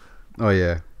final. Oh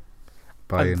yeah,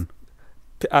 Bayern.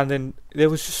 And then there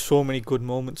was just so many good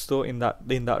moments though in that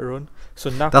run.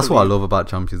 So Napoli, that's what I love about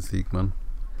Champions League, man.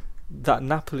 That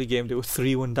Napoli game, they were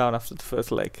 3-1 down after the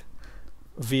first leg.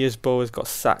 Villas-Boas got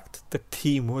sacked. The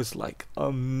team was like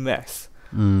a mess.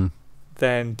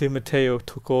 Then Di Matteo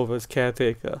took over as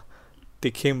caretaker.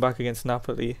 They came back against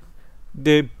Napoli.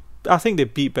 I think they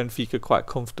beat Benfica quite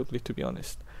comfortably, to be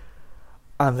honest.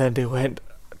 And then they went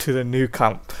to the new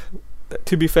camp.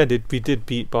 To be fair, we did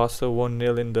beat Barca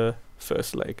 1-0 in the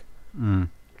first leg.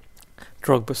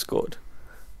 Drogba scored.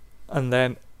 And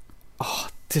then,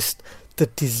 the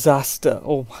disaster.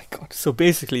 Oh my god. So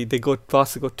basically,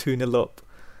 Barca go 2-0 up.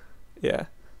 Yeah.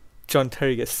 John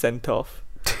Terry gets sent off.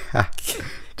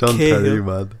 Terry,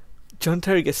 man. John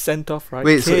Terry gets sent off, right?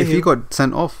 Wait, so if he got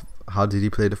sent off, how did he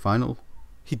play the final?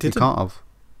 He didn't. He can't have.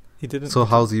 He didn't. So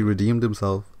how's he redeemed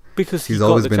himself? Because he's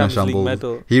always been a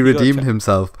shambles. He redeemed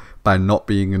himself by not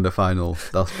being in the final.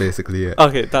 That's basically it.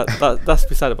 Okay, that's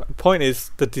beside the point. The point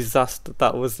is the disaster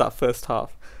that was that first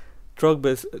half.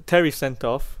 Terry sent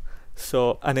off,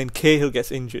 and then Cahill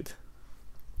gets injured.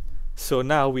 So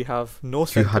now we have no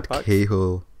centre back. You had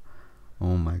Cahill.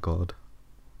 Oh my god.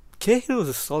 Cahill was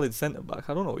a solid centre back.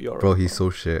 I don't know what you're. Bro, he's so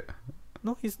shit.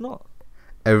 No, he's not.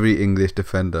 Every English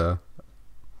defender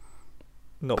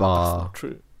No, that's not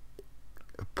true.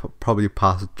 Probably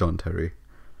past John Terry.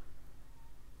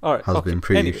 Alright, has been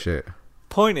pretty shit.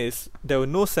 Point is, there were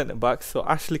no centre backs, so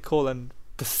Ashley Cole and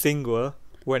Basingwa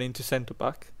went into centre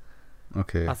back.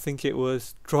 Okay. I think it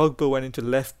was Drogba went into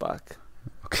left back.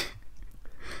 Okay.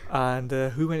 And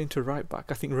who went into right back?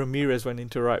 I think Ramirez went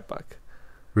into right back.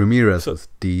 Ramirez was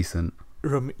decent.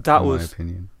 That was, my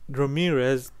opinion.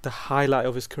 Ramirez, the highlight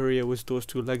of his career was those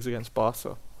 2 legs against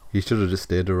Barca. He should have just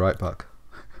stayed a right back.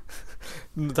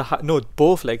 No,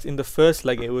 both legs. In the first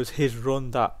leg, it was his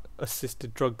run that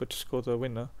assisted Drogba to score the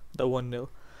winner, the 1-0.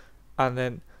 And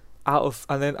then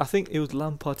I think it was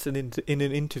Lampard said in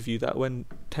an interview that when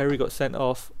Terry got sent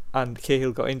off and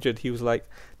Cahill got injured, he was like,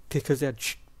 because they had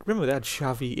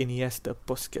Xavi, Iniesta,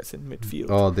 Busquets in midfield.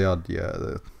 Oh, they had,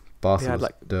 the Barca was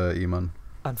dirty, man.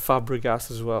 And Fabregas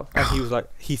as well. And he was like,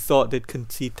 he thought they'd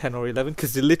concede 10 or 11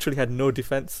 because they literally had no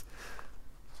defence.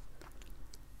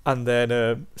 And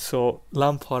then, so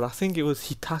Lampard, I think it was,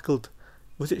 he tackled,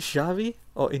 was it Xavi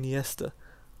or Iniesta?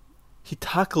 He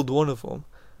tackled one of them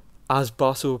as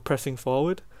Barca were pressing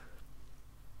forward.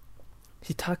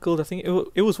 He tackled, I think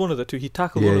it was one of the two. He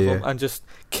tackled one of them and just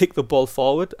kicked the ball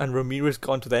forward, and Ramirez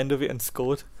got onto the end of it and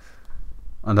scored.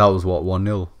 And that was what,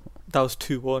 1-0? That was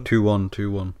 2-1.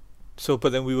 2-1. So,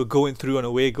 but then we were going through on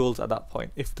away goals at that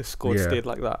point if the score stayed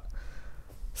like that.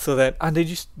 So then, and they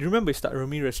just, you remember it's that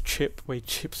Ramirez chip where he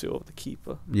chips it over the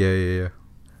keeper? Yeah.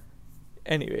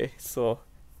 Anyway, so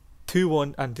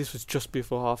 2-1, and this was just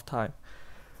before half time.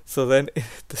 So then,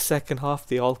 the second half,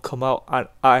 they all come out,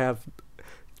 and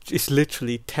it's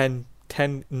literally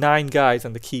 9 guys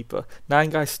and the keeper. 9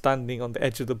 guys standing on the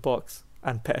edge of the box,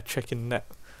 and Petr Cech in net.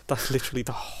 That's literally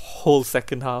the whole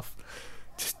second half.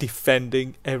 Just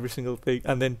defending every single thing.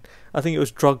 And then, I think it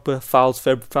was Drogba fouls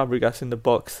Fabregas in the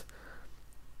box,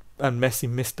 and Messi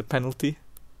missed the penalty.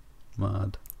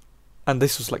 Mad. And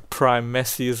this was like prime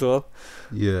Messi as well.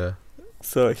 Yeah.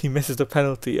 So he misses the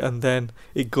penalty, and then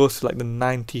it goes to like the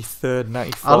 93rd,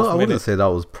 94th I wouldn't say that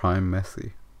was prime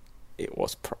Messi. It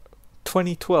was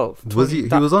 2012. Was he?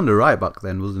 He was on the right back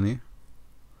then, wasn't he?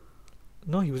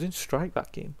 No, he was in strike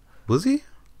that game. Was he?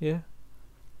 Yeah.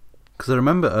 Because I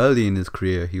remember early in his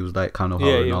career, he was like kind of how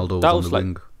Ronaldo was on the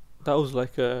wing. That was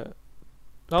like a...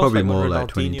 Probably more when like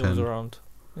Ronaldinho 2010. was around.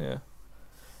 Yeah.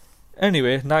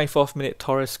 Anyway, 94th minute,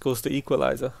 Torres scores the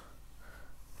equaliser.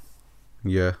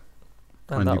 Yeah.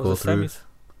 And that was the semis.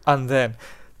 And then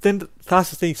that's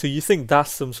the thing. So you think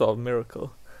that's some sort of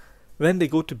miracle. Then they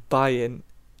go to Bayern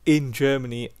in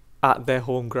Germany at their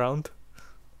home ground.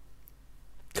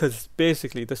 Because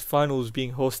basically this final was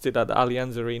being hosted at the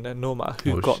Allianz Arena no matter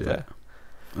who got there.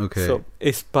 Okay. So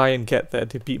if Bayern get there,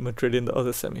 they beat Madrid in the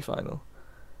other semi-final.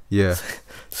 Yeah.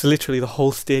 So literally the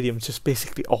whole stadium is just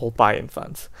basically all Bayern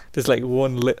fans. There's like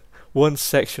one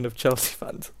section of Chelsea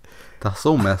fans. That's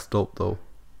so messed up though.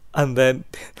 And then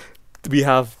we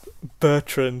have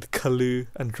Bertrand, Kalou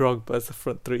and Drogba as the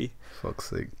front three. Fuck's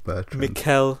sake, Bertrand.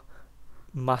 Mikel,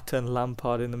 Mata and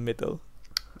Lampard in the middle.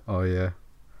 Oh yeah.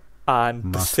 And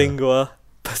Basingwa,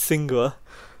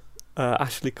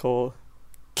 Ashley Cole,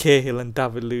 Cahill and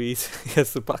David Luiz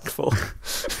as the back four.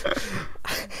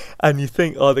 And you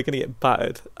think, they're going to get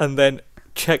battered. And then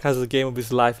Cech has the game of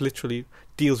his life, literally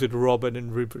deals with Robben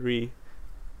and Ribéry,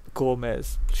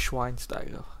 Gomez,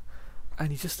 Schweinsteiger.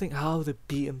 And you just think, how have they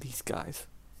beaten these guys?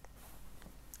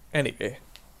 Anyway,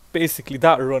 basically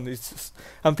that run is just...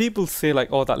 And people say like,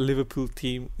 that Liverpool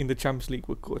team in the Champions League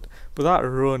were good. But that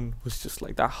run was just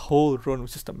like, that whole run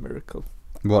was just a miracle.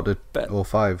 What, the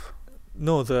 05?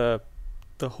 No, the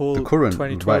whole the current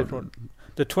 2012 run.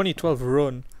 The 2012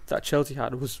 run that Chelsea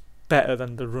had was better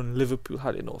than the run Liverpool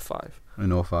had in 05.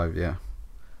 In 05, yeah.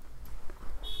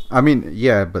 I mean,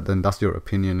 yeah, but then that's your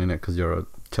opinion, innit? Because you're a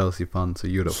Chelsea fan, so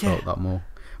you'd have felt that more.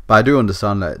 But I do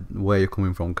understand like where you're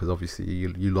coming from, because obviously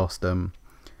you lost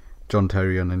John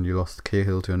Terry and then you lost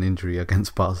Cahill to an injury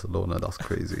against Barcelona. That's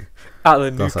crazy. At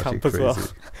the Nou Camp as well.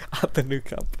 At the Nou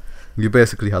Camp. You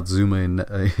basically had Zuma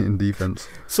in defense.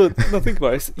 So now think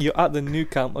about it. You're at the Nou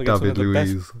Camp against David one of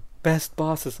the Luiz. best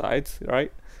Barca sides,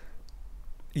 right?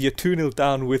 You're 2-0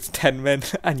 down with 10 men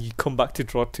and you come back to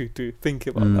draw 2-2. Think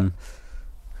about that.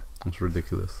 That's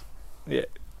ridiculous. Yeah.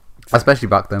 Especially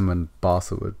back then when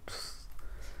Barca would...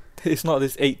 It's not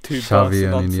this 8-2 Xavi Barca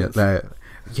and nonsense. like,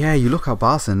 yeah, you look at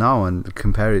Barca now and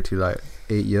compare it to like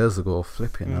 8 years ago,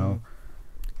 flipping now.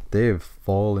 They've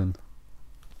fallen.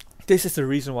 This is the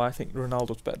reason why I think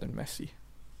Ronaldo's better than Messi.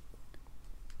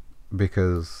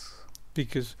 Because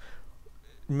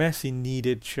Messi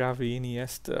needed Xavi,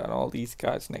 Iniesta and all these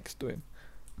guys next to him.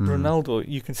 Ronaldo,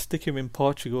 you can stick him in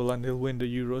Portugal and he'll win the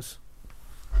Euros.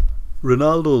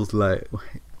 Ronaldo's like...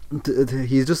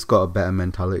 He's just got a better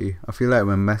mentality. I feel like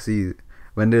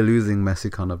when they're losing,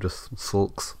 Messi kind of just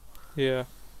sulks. Yeah.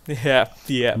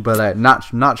 Yeah. But like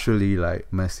naturally, like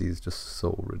Messi's just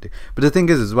so ridiculous. But the thing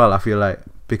is, as well, I feel like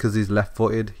because he's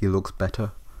left-footed, he looks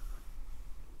better.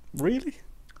 Really?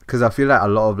 Because I feel like a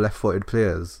lot of left-footed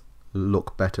players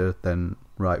look better than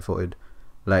right-footed.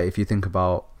 Like if you think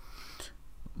about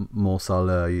Mo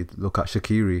Salah, you look at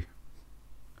Shaqiri.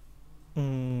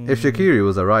 If Shaqiri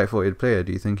was a right-footed player,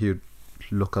 do you think he'd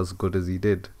look as good as he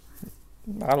did?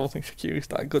 I don't think Shaqiri's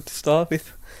that good to start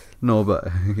with. No, but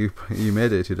he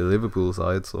made it to the Liverpool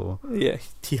side, so... Yeah,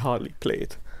 he hardly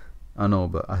played. I know,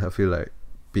 but I feel like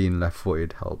being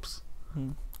left-footed helps. I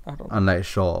don't know. And like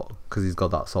short, because he's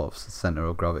got that sort of centre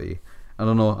of gravity. I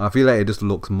don't know, I feel like it just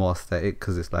looks more aesthetic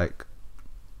because it's like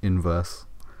inverse.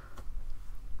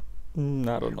 I don't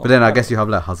know. But then I guess you have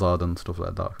like Hazard and stuff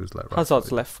like that, who's like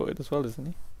Hazard's left-footed as well, isn't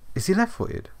he? Is he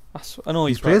left-footed? I know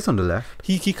he plays on the left.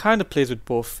 He kind of plays with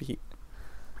both feet.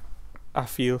 I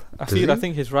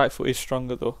think his right foot is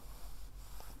stronger though.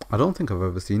 I don't think I've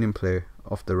ever seen him play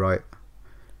off the right.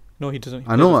 No, he doesn't.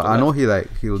 I know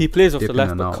he plays off the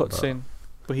left but cuts in.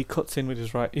 But he cuts in with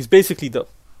his right. He's basically the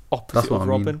opposite of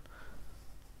Robin.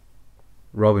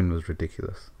 Robin was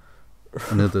ridiculous.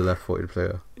 Another left-footed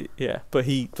player. Yeah, but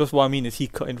that's what I mean is he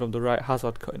cut in from the right,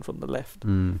 Hazard cut in from the left.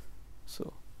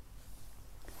 So.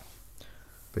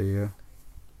 But yeah.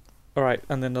 Alright,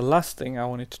 and then the last thing I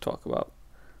wanted to talk about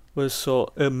was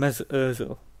Mesut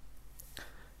Ozil.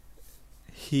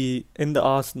 He in the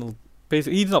Arsenal,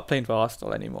 basically he's not playing for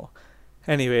Arsenal anymore.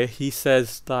 Anyway, he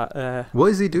says that. What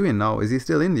is he doing now? Is he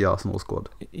still in the Arsenal squad?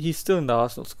 He's still in the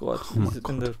Arsenal squad. Oh he's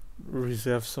in the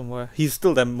reserve somewhere. He's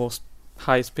still their most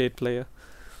highest paid player.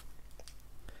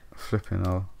 Flipping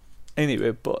hell.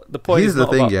 Anyway, but the point is the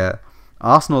thing, yeah.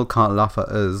 Arsenal can't laugh at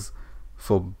us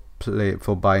for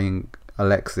buying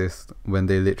Alexis when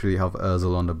they literally have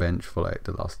Ozil on the bench for like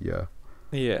the last year.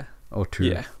 Yeah. Or two.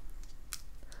 Yeah.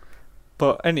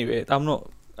 But anyway,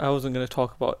 I wasn't going to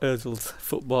talk about Ozil's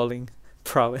footballing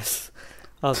prowess.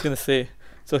 I was going to say,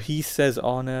 so he says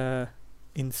on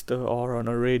Insta or on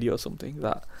a radio or something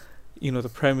that, the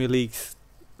Premier League's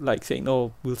like saying,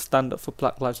 oh, we'll stand up for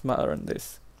Black Lives Matter and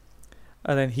this.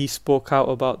 And then he spoke out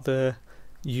about I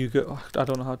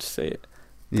don't know how to say it.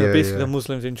 The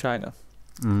Muslims in China.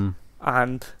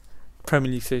 And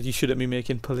Premier League says you shouldn't be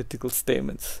making political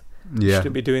statements. You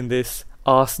shouldn't be doing this.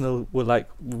 Arsenal were like,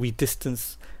 we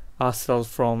distance ourselves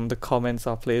from the comments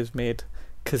our players made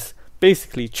because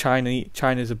basically China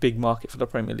is a big market for the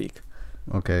Premier League.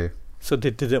 Okay. So they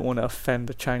didn't want to offend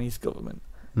the Chinese government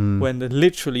when they're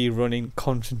literally running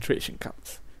concentration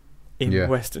camps in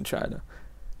Western China.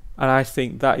 And I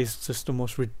think that is just the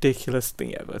most ridiculous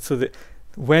thing ever. So that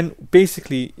when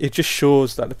basically it just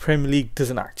shows that the Premier League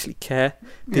doesn't actually care.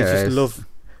 They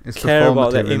care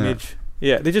about their image.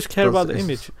 Yeah, they just care about the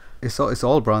image. It's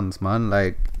all brands, man.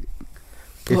 Like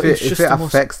if it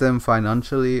affects them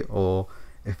financially or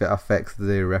if it affects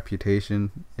their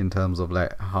reputation in terms of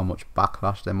like how much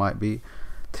backlash there might be,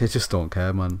 they just don't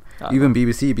care, man. Even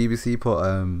BBC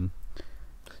put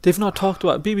they've not talked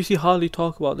about BBC. Hardly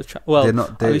talk about the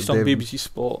at least on BBC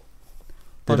Sport.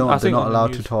 They're not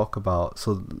allowed to talk about.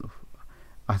 So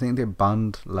I think they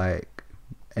banned like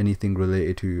anything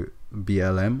related to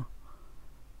BLM.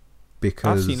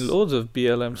 Because I've seen loads of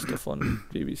BLM stuff on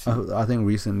BBC. I think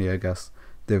recently, I guess,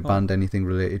 they've banned anything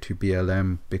related to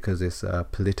BLM because it's a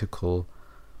political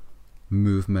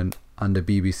movement and the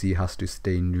BBC has to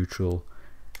stay neutral,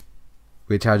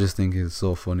 which I just think is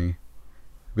so funny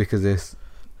because it's...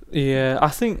 Yeah, I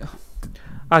think...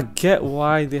 I get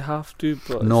why they have to,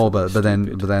 but... No, but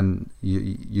then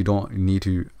you don't need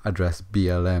to address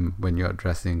BLM when you're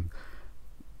addressing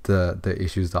the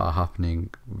issues that are happening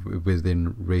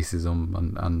within racism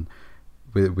and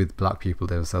with black people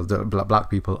themselves. Black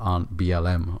people aren't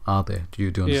BLM, are they? Do you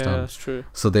understand? Yeah, that's true.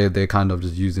 So they're kind of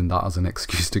just using that as an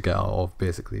excuse to get out of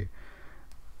basically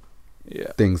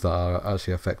things that are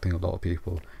actually affecting a lot of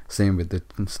people. Same with the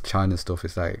China stuff.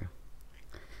 It's like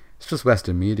it's just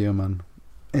Western media, man.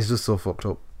 It's just so fucked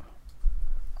up.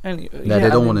 Anyway, they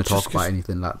don't want to talk about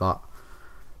anything like that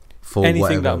for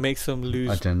anything that makes them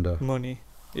lose agenda money.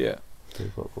 Yeah.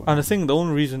 And I think the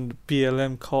only reason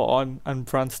BLM caught on and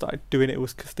brands started doing it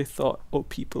was because they thought, oh,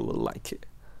 people will like it.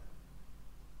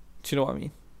 Do you know what I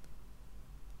mean?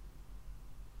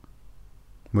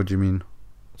 What do you mean?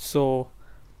 So,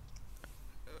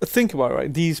 think about it,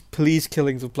 right? These police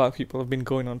killings of black people have been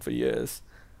going on for years.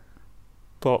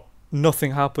 But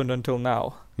nothing happened until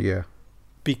now. Yeah.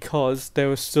 Because there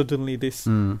was suddenly this...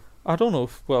 I don't know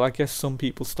I guess some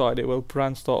people started it. Well,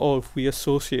 brands thought, if we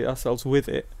associate ourselves with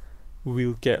it,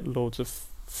 we'll get loads of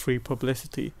free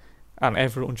publicity, and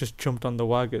everyone just jumped on the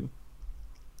wagon.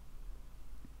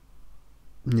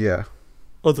 Yeah.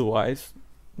 Otherwise,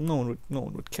 no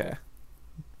one would care.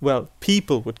 Well,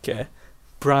 people would care.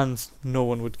 Brands, no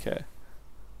one would care.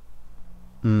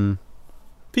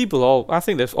 I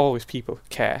think there's always people who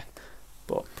care,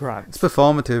 but brands. It's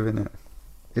performative, isn't it?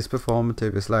 It's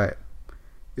performative. It's like,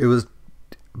 it was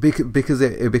because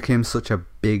it became such a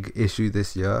big issue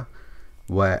this year,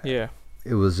 where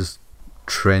it was just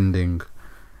trending,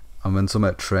 and when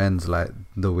something trends, like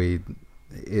the way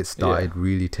it started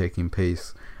really taking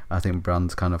pace, I think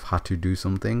brands kind of had to do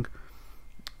something.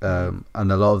 And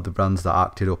a lot of the brands that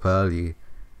acted up early,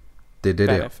 they did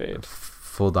it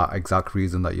for that exact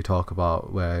reason that you talk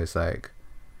about, where it's like,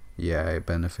 it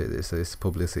benefits, it's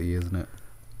publicity, isn't it?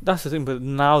 That's the thing, but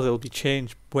now there'll be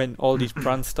change when all these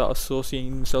brands start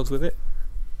associating themselves with it.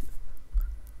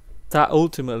 That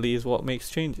ultimately is what makes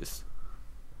changes.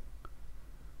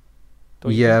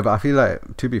 But I feel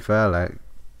like, to be fair, like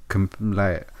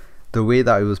the way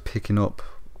that it was picking up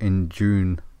in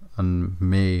June and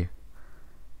May.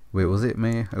 Wait, was it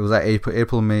May? It was like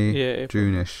April, May,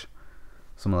 June-ish,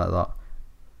 something like that.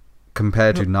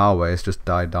 Compared to now, where it's just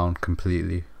died down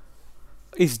completely.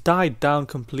 It's died down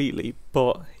completely,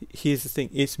 but here's the thing: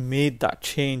 it's made that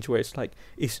change where it's like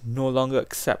it's no longer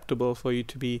acceptable for you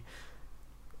to be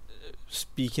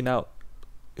speaking out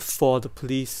for the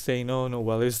police, saying, "Oh no,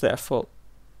 well, it's their fault."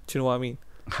 Do you know what I mean?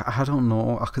 I don't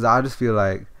know, because I just feel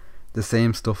like the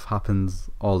same stuff happens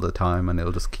all the time, and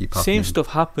it'll just keep happening. Same stuff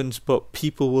happens, but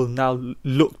people will now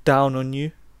look down on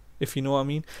you, if you know what I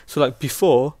mean. So, like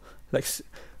before, like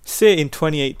say in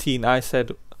 2018, I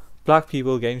said, black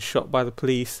people getting shot by the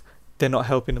police, they're not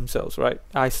helping themselves, right?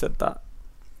 I said that.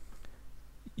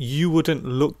 You wouldn't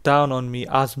look down on me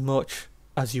as much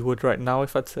as you would right now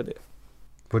if I'd said it.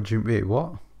 What do you mean?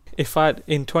 What? If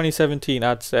in 2017,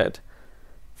 I'd said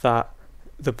that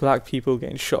the black people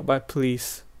getting shot by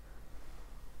police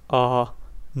are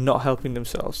not helping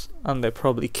themselves, and they're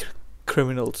probably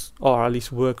criminals, or at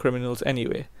least were criminals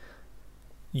anyway,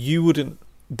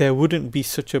 there wouldn't be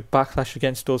such a backlash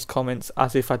against those comments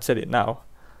as if I'd said it now.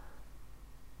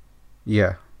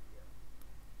 Yeah.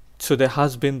 So there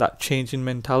has been that change in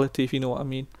mentality, if you know what I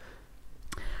mean.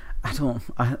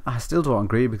 I still don't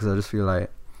agree, because I just feel like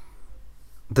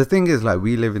the thing is, like,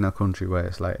 we live in a country where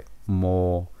it's like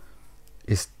more,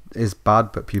 it's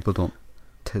bad, but people don't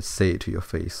say it to your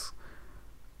face.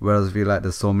 Whereas I feel like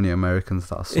there's so many Americans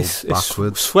that are so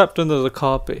backwards. It's swept under the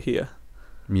carpet here.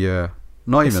 Yeah.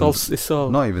 Not even that. It's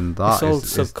all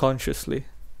subconsciously.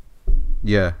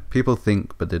 Yeah, people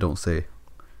think, but they don't say.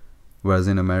 Whereas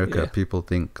in America, people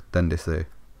think, then they say.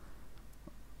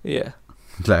 Yeah.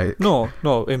 Like no.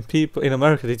 In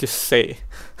America, they just say,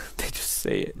 they just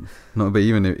say it. No, but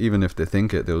even if they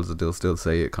think it, they'll still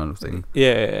say it, kind of thing.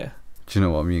 Yeah. Do you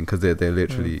know what I mean? Because they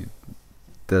literally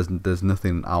there's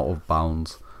nothing out of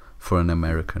bounds for an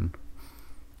American.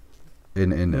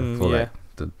 Like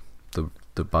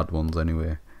the bad ones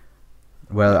anyway.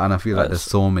 Well, and I feel like there's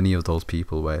so many of those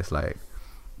people where it's like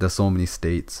there's so many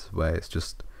states where it's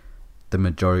just the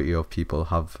majority of people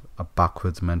have a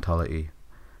backwards mentality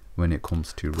when it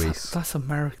comes to race. That's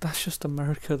America. That's just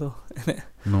America, though, isn't it?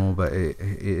 No, but it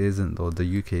isn't though.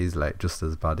 The UK is like just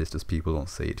as bad. It's just people don't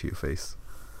say it to your face.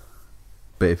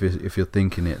 But if you're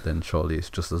thinking it, then surely it's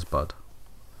just as bad.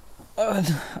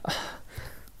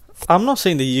 I'm not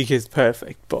saying the UK is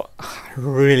perfect, but I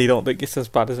really don't think it's as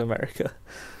bad as America.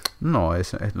 No,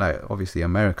 it's like, obviously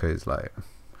America is like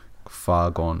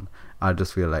far gone. I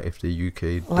just feel like if the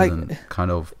UK doesn't kind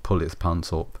of pull its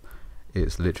pants up,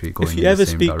 it's literally going in the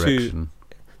same direction.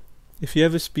 If you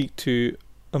ever speak to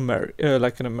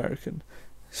like an American,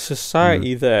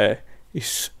 society there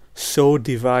is so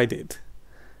divided.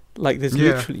 Like there's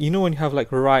literally, when you have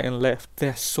like right and left,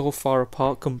 they're so far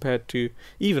apart compared to,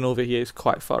 even over here it's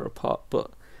quite far apart, but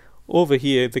over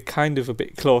here they're kind of a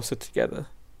bit closer together.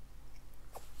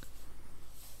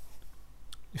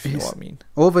 If you know what I mean.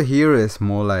 Over here it's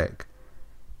more like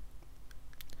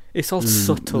it's all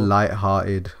subtle,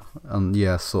 light-hearted, and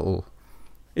subtle.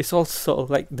 It's all subtle,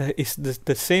 like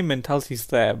the same mentality's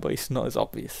there, but it's not as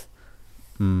obvious.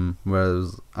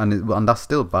 Whereas and that's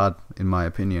still bad in my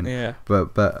opinion. Yeah.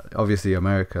 But obviously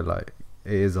America, like,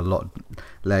 it is a lot.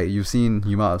 Like you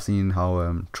might have seen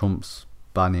how Trump's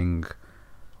banning.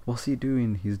 What's he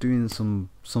doing? He's doing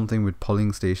something with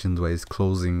polling stations where he's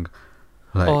closing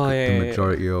the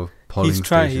majority of polling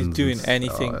stations. He's doing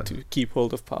anything to keep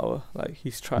hold of power. Like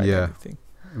he's trying everything.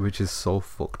 Which is so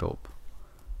fucked up.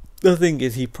 The thing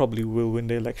is, he probably will win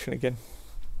the election again.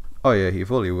 Oh yeah, he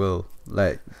fully will.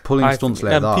 Like pulling stunts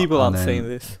like that. And people aren't saying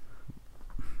this.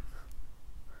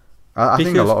 I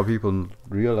think a lot of people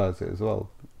realize it as well,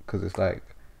 because it's like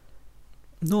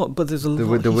no, but there's a the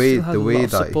lot. way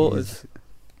of that supporters.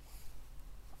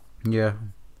 Yeah.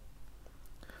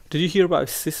 Did you hear about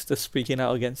his sister speaking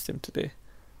out against him today?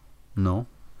 No.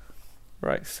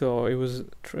 Right, so it was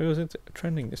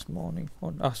trending this morning.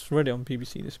 I read it on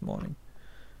BBC this morning.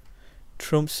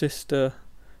 Trump's sister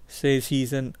says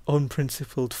he's an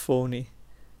unprincipled phony.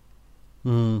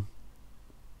 Has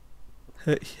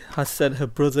said her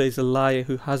brother is a liar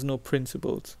who has no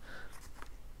principles.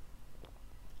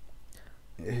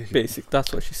 Basic,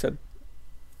 that's what she said.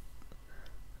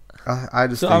 I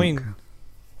just think, I mean,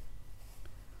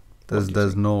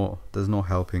 there's no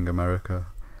helping America,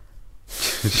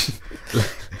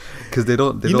 because they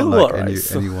don't like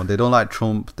anyone. They don't like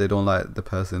Trump. They don't like the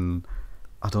person.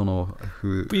 I don't know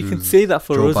who. But you can say that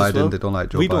for Joe us Biden. as well. They don't like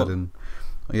Joe Biden.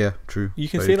 Yeah, true. You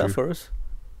can say that for us.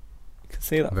 You can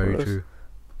say that very for us. True.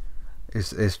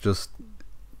 It's just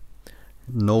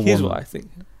no Here's one. what I think.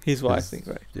 Here's what I think.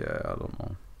 Right. Yeah, I don't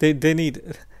know.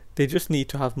 They just need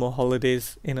to have more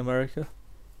holidays in America.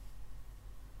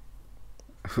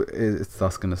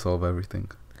 That's gonna solve everything.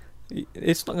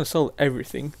 It's not gonna solve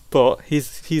everything, but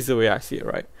here's the way I see it.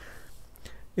 Right.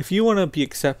 If you want to be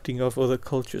accepting of other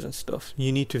cultures and stuff,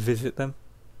 you need to visit them.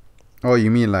 Oh,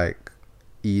 you mean like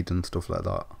Eid and stuff like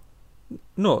that?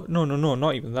 No,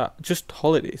 not even that. Just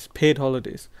holidays, paid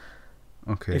holidays.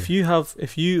 Okay. If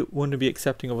you want to be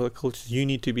accepting of other cultures, you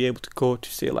need to be able to go to,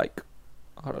 say, like,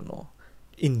 I don't know,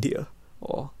 India,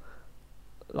 or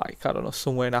like, I don't know,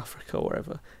 somewhere in Africa or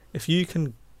wherever. If you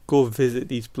can go visit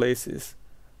these places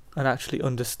and actually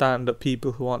understand the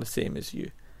people who aren't the same as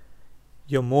you,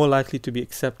 you're more likely to be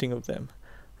accepting of them.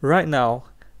 Right now,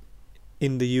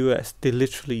 in the US,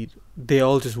 they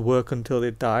all just work until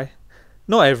they die.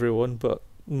 Not everyone, but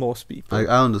most people. I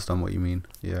understand what you mean.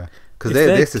 Yeah, because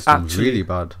their system's really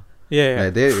bad. Yeah,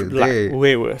 they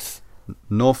way worse.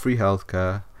 No free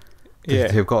healthcare.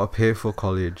 They've got to pay for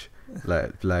college,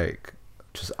 like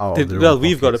just out of their own well,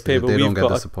 we've got to pockets. pay, but they don't we've get got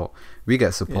the support. We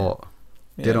get support.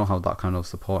 Yeah. They don't have that kind of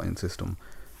supporting system.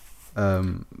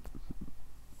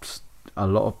 A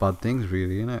lot of bad things,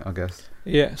 really, innit, I guess.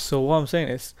 Yeah. So what I'm saying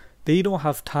is, they don't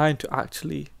have time to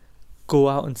actually go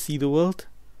out and see the world.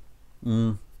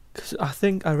 Because I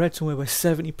think I read somewhere where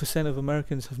 70% of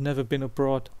Americans have never been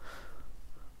abroad.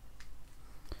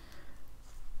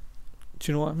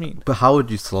 Do you know what I mean? But how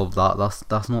would you solve that?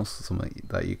 That's not something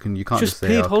that you can't just say.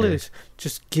 Paid okay. holidays.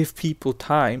 Just give people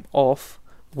time off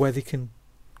where they can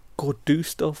go do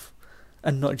stuff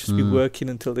and not just be working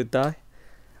until they die.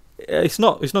 It's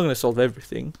not going to solve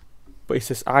everything, but it's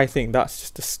just, I think that's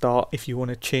just the start if you want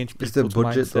to change people's mindset. It's the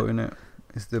budget, though, innit?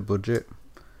 It's the budget.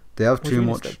 They have too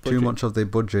much of their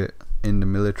budget in the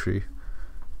military,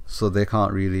 so they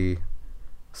can't really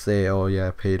say, oh yeah,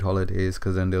 paid holidays,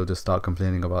 because then they'll just start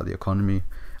complaining about the economy.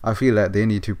 I feel like they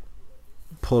need to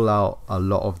pull out a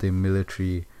lot of their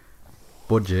military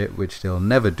budget, which they'll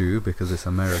never do because it's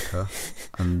America,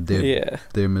 and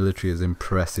their military is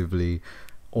impressively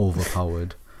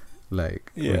overpowered,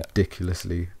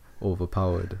 ridiculously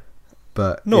overpowered.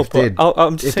 But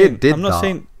I'm not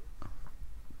saying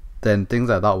then things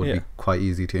like that would be quite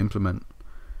easy to implement.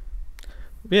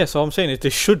 Yeah, so I'm saying is they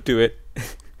should do it,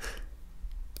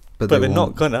 but they're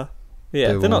not gonna.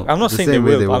 Yeah, they're not. I'm not saying they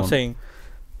will. But I'm saying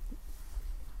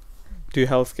do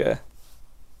healthcare.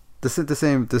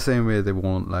 The same way they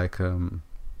won't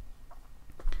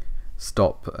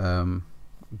stop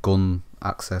gun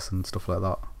access and stuff like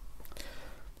that.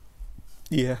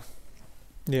 Yeah.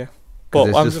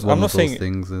 But I'm not saying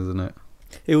things, isn't it?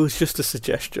 It was just a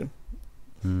suggestion.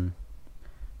 The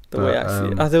way I see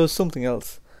it. There was something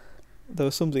else.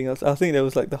 I think there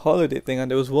was like the holiday thing,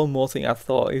 and there was one more thing I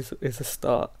thought is a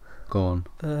start. Go on.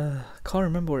 I can't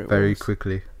remember what it was. Very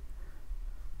quickly.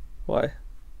 Why?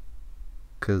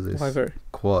 Because it's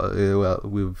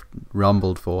we've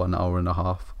rambled for an hour and a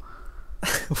half.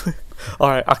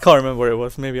 Alright, I can't remember what it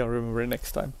was. Maybe I'll remember it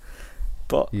next time.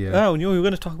 But we were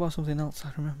going to talk about something else. I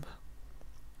remember.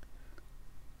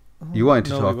 You wanted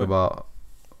to talk about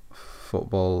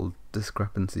football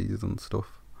discrepancies and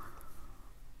stuff.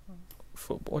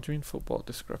 What do you mean football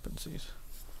discrepancies?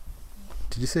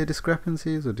 Did you say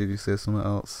discrepancies or did you say something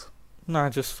else? Nah,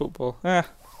 just football.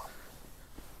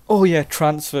 Oh yeah,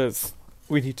 transfers.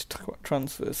 We need to talk about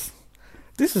transfers.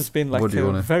 This has been like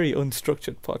a very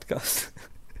unstructured podcast.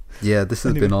 Yeah, this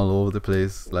has been all over the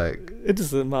place. It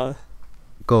doesn't matter.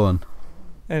 Go on.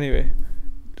 Anyway,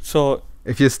 so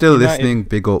if you're still listening,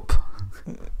 big up.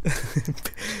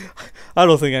 I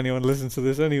don't think anyone listens to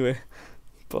this anyway.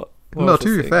 But no,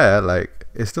 to be fair,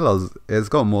 it's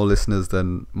got more listeners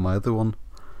than my other one.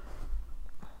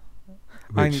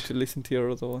 I need to listen to your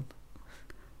other one.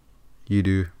 You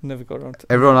do. Never got around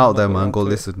to. Everyone out there, man, go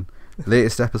listen.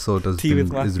 Latest episode is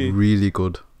really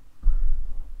good.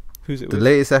 Who's it the with?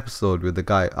 Latest episode with the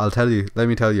guy. Let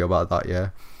me tell you about that.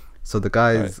 Yeah. So the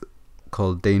guy's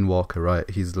called Dane Walker, right?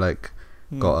 He's like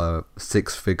got a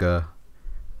 6-figure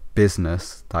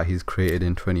business that he's created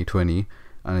in 2020,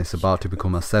 and it's about to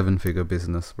become a 7-figure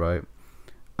business, right?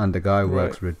 And the guy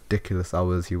works ridiculous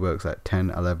hours. He works like 10,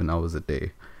 11 hours a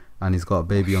day, and he's got a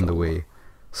baby on the way,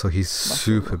 so he's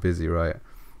super busy, right?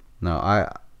 Now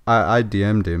I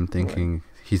DM'd him thinking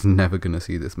he's never gonna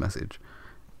see this message,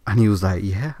 and he was like,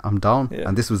 "Yeah, I'm down." Yeah.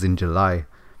 And this was in July.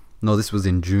 No, this was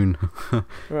in June.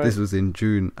 This was in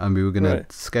June, and we were gonna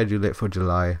schedule it for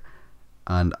July,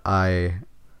 and I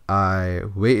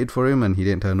waited for him, and he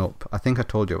didn't turn up. I think I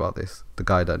told you about this. The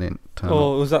guy that didn't turn up.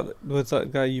 Oh, was that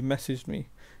guy you messaged me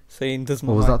saying does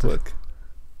my mic work?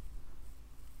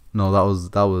 No, that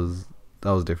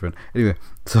was different. Anyway,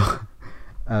 so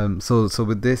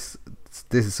with this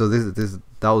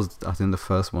that was, I think, the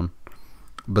first one,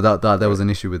 but that there was an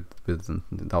issue with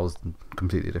that was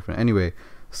completely different. Anyway,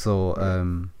 so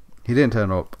he didn't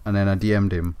turn up, and then I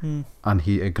DM'd him, and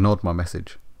he ignored my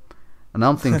message, and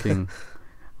I'm thinking,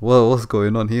 well, what's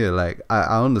going on here? Like,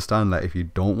 I understand, like, if you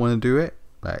don't want to do it,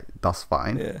 like, that's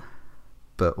fine. Yeah.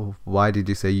 But why did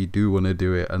you say you do want to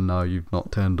do it, and now you've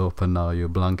not turned up, and now you're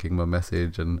blanking my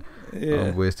message, and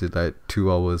I've wasted like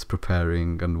 2 hours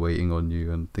preparing and waiting on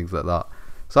you and things like that.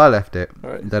 So I left it.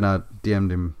 Then I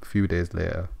DM'd him a few days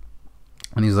later,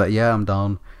 and he's like, "Yeah, I'm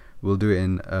down. We'll do it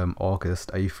in August.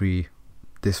 Are you free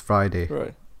this Friday?"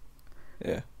 Right.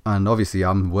 Yeah. And obviously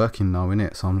I'm working now,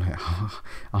 innit? So I'm like,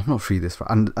 I'm not free this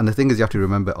Friday. And the thing is, you have to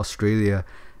remember, Australia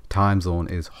time zone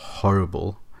is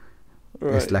horrible.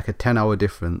 Right. It's like a 10-hour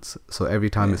difference. So every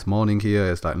time it's morning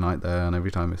here, it's like night there, and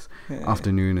every time it's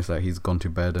afternoon, it's like he's gone to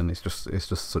bed, and it's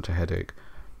just such a headache.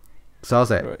 So I was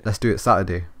like, let's do it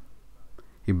Saturday.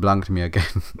 He blanked me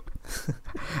again.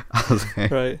 I was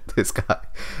like, this guy.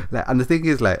 Like, and the thing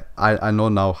is, like, I know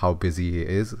now how busy he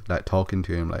is. Like, talking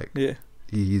to him, like,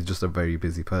 he's just a very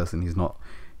busy person. He's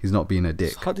not being a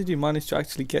dick. So how did you manage to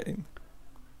actually get him?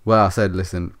 Well, I said,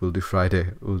 listen, we'll do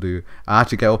Friday. I had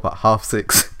to get up at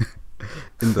 6:30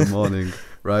 in the morning,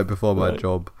 right before my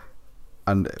job.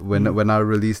 And when I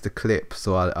release the clip,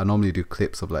 so I normally do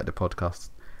clips of like the podcast.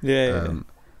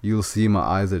 You'll see my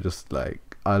eyes are just like,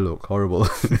 I look horrible,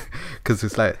 because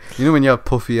it's like, you know when you have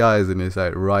puffy eyes and it's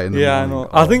like right in the morning. I know.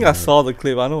 I think I saw the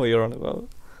clip. I know what you're on about.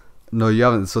 No, you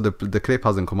haven't. So the clip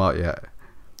hasn't come out yet.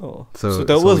 Oh, so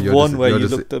there was one where you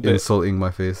looked a bit insulting my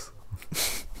face.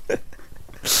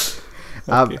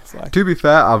 To be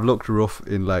fair, I've looked rough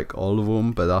in like all of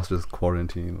them, but that's just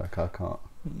quarantine. Like, I can't.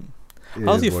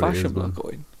 How's your fashion blog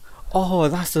going? Oh,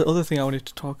 that's the other thing I wanted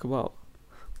to talk about,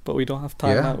 but we don't have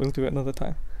time now. We'll do it another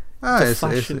time.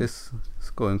 It's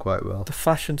going quite well. The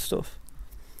fashion stuff,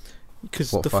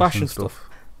 because the fashion stuff,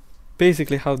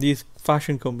 basically how these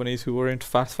fashion companies who were into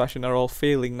fast fashion are all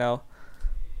failing now.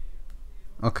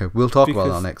 Okay, we'll talk about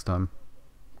that next time.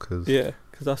 Because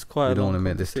that's quite. We don't want to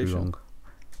make this too long.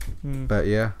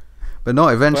 But no,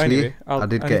 eventually I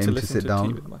did get him to sit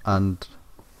down, and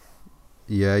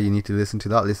you need to listen to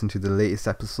that. Listen to the latest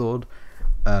episode,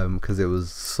 because it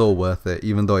was so worth it,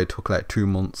 even though it took like 2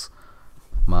 months.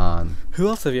 Man, who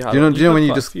else have you had? Do you know when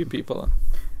you just few people on?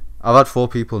 I've had 4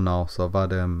 people now, so I've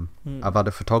had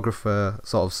a photographer,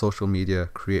 sort of social media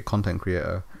content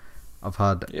creator. I've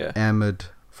had Ahmed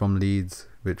from Leeds,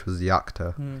 which was the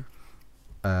actor.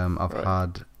 I've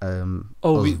had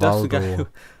Osvaldo.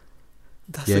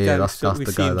 That's the guy. That's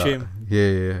the guy that Jim.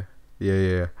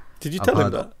 Yeah. Did you tell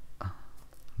him that?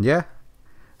 Yeah.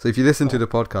 So if you listen to the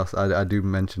podcast, I do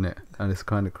mention it, and it's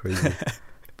kind of crazy.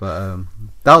 But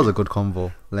that was a good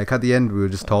convo. Like, at the end, we were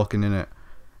just talking in it.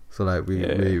 So like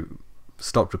we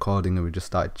stopped recording and we just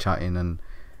started chatting, and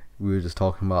we were just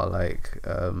talking about like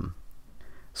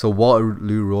so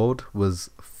Waterloo Road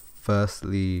was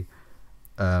firstly,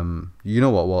 you know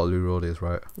what Waterloo Road is,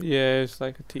 right? Yeah, it's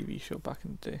like a TV show back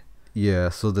in the day. Yeah,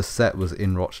 so the set was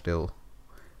in Rochdale,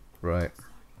 right?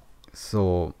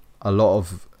 So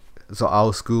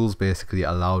our schools basically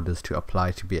allowed us to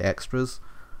apply to be extras.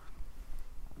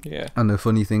 Yeah. And the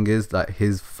funny thing is that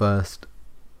his first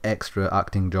extra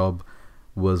acting job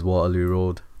was Waterloo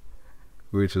Road,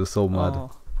 which was so mad.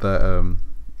 But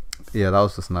that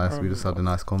was just nice. We just had a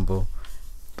nice combo.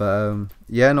 But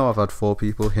I've had 4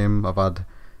 people. I've had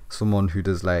someone who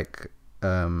does like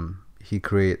he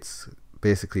creates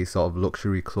basically sort of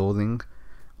luxury clothing,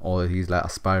 or he's like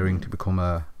aspiring to become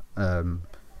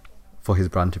for his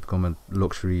brand to become a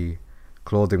luxury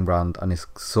clothing brand, and it's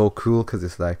so cool because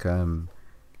it's like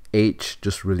H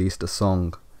just released a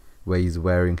song where he's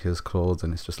wearing his clothes,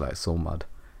 and it's just like so mad.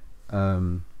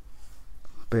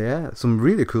 But yeah, some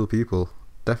really cool people.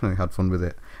 Definitely had fun with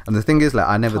it. And the thing is, like,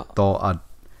 I never thought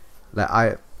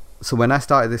so when I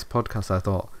started this podcast, I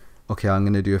thought, okay, I'm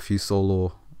gonna do a few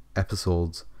solo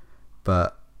episodes,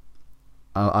 but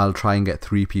I'll try and get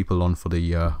 3 people on for the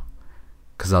year,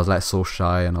 because I was like so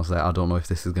shy, and I was like, I don't know if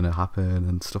this is gonna happen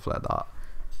and stuff like that.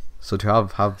 So to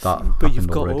have that but you've happened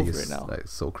got already over is it now. like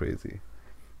so crazy.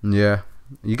 Yeah,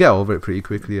 you get over it pretty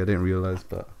quickly. I didn't realize,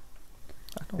 but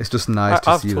it's just nice to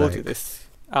I've see. told you this,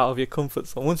 out of your comfort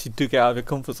zone. Once you do get out of your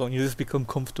comfort zone, you just become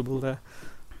comfortable there.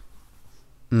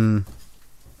 100%,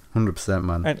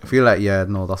 man. And I feel like, yeah,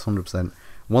 no, that's 100%.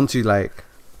 Once you like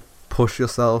push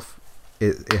yourself,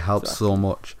 it helps so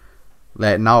much.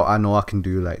 Like now I know I can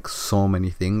do like so many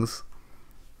things,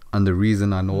 and the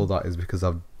reason I know that is because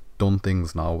I've done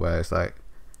things now where it's like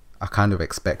I kind of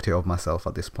expect it of myself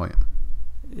at this point.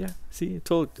 Yeah, see, I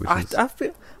told you. I've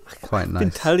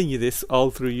been telling you this all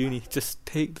through uni. Just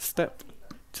take the step.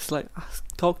 Just like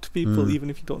talk to people, even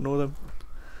if you don't know them.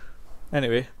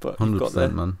 Anyway, but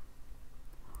 100%, man.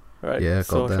 Right, yeah,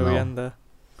 so shall we end there?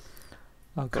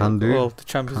 The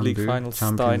Champions League finals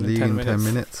start in 10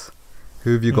 minutes.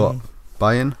 Who have you got?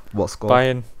 Bayern? What score?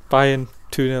 Bayern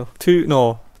 2-0.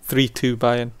 3-2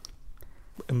 Bayern.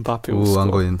 Mbappe will score.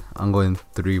 I'm going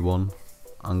 3-1.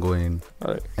 I'm going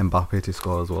Mbappe to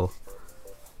score as well.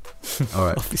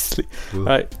 Alright. Obviously.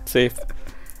 Alright, safe.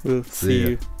 We'll see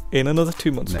you in another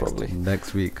 2 months probably.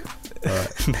 Next week.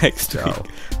 Alright. Next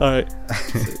week. Alright.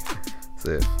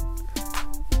 Safe.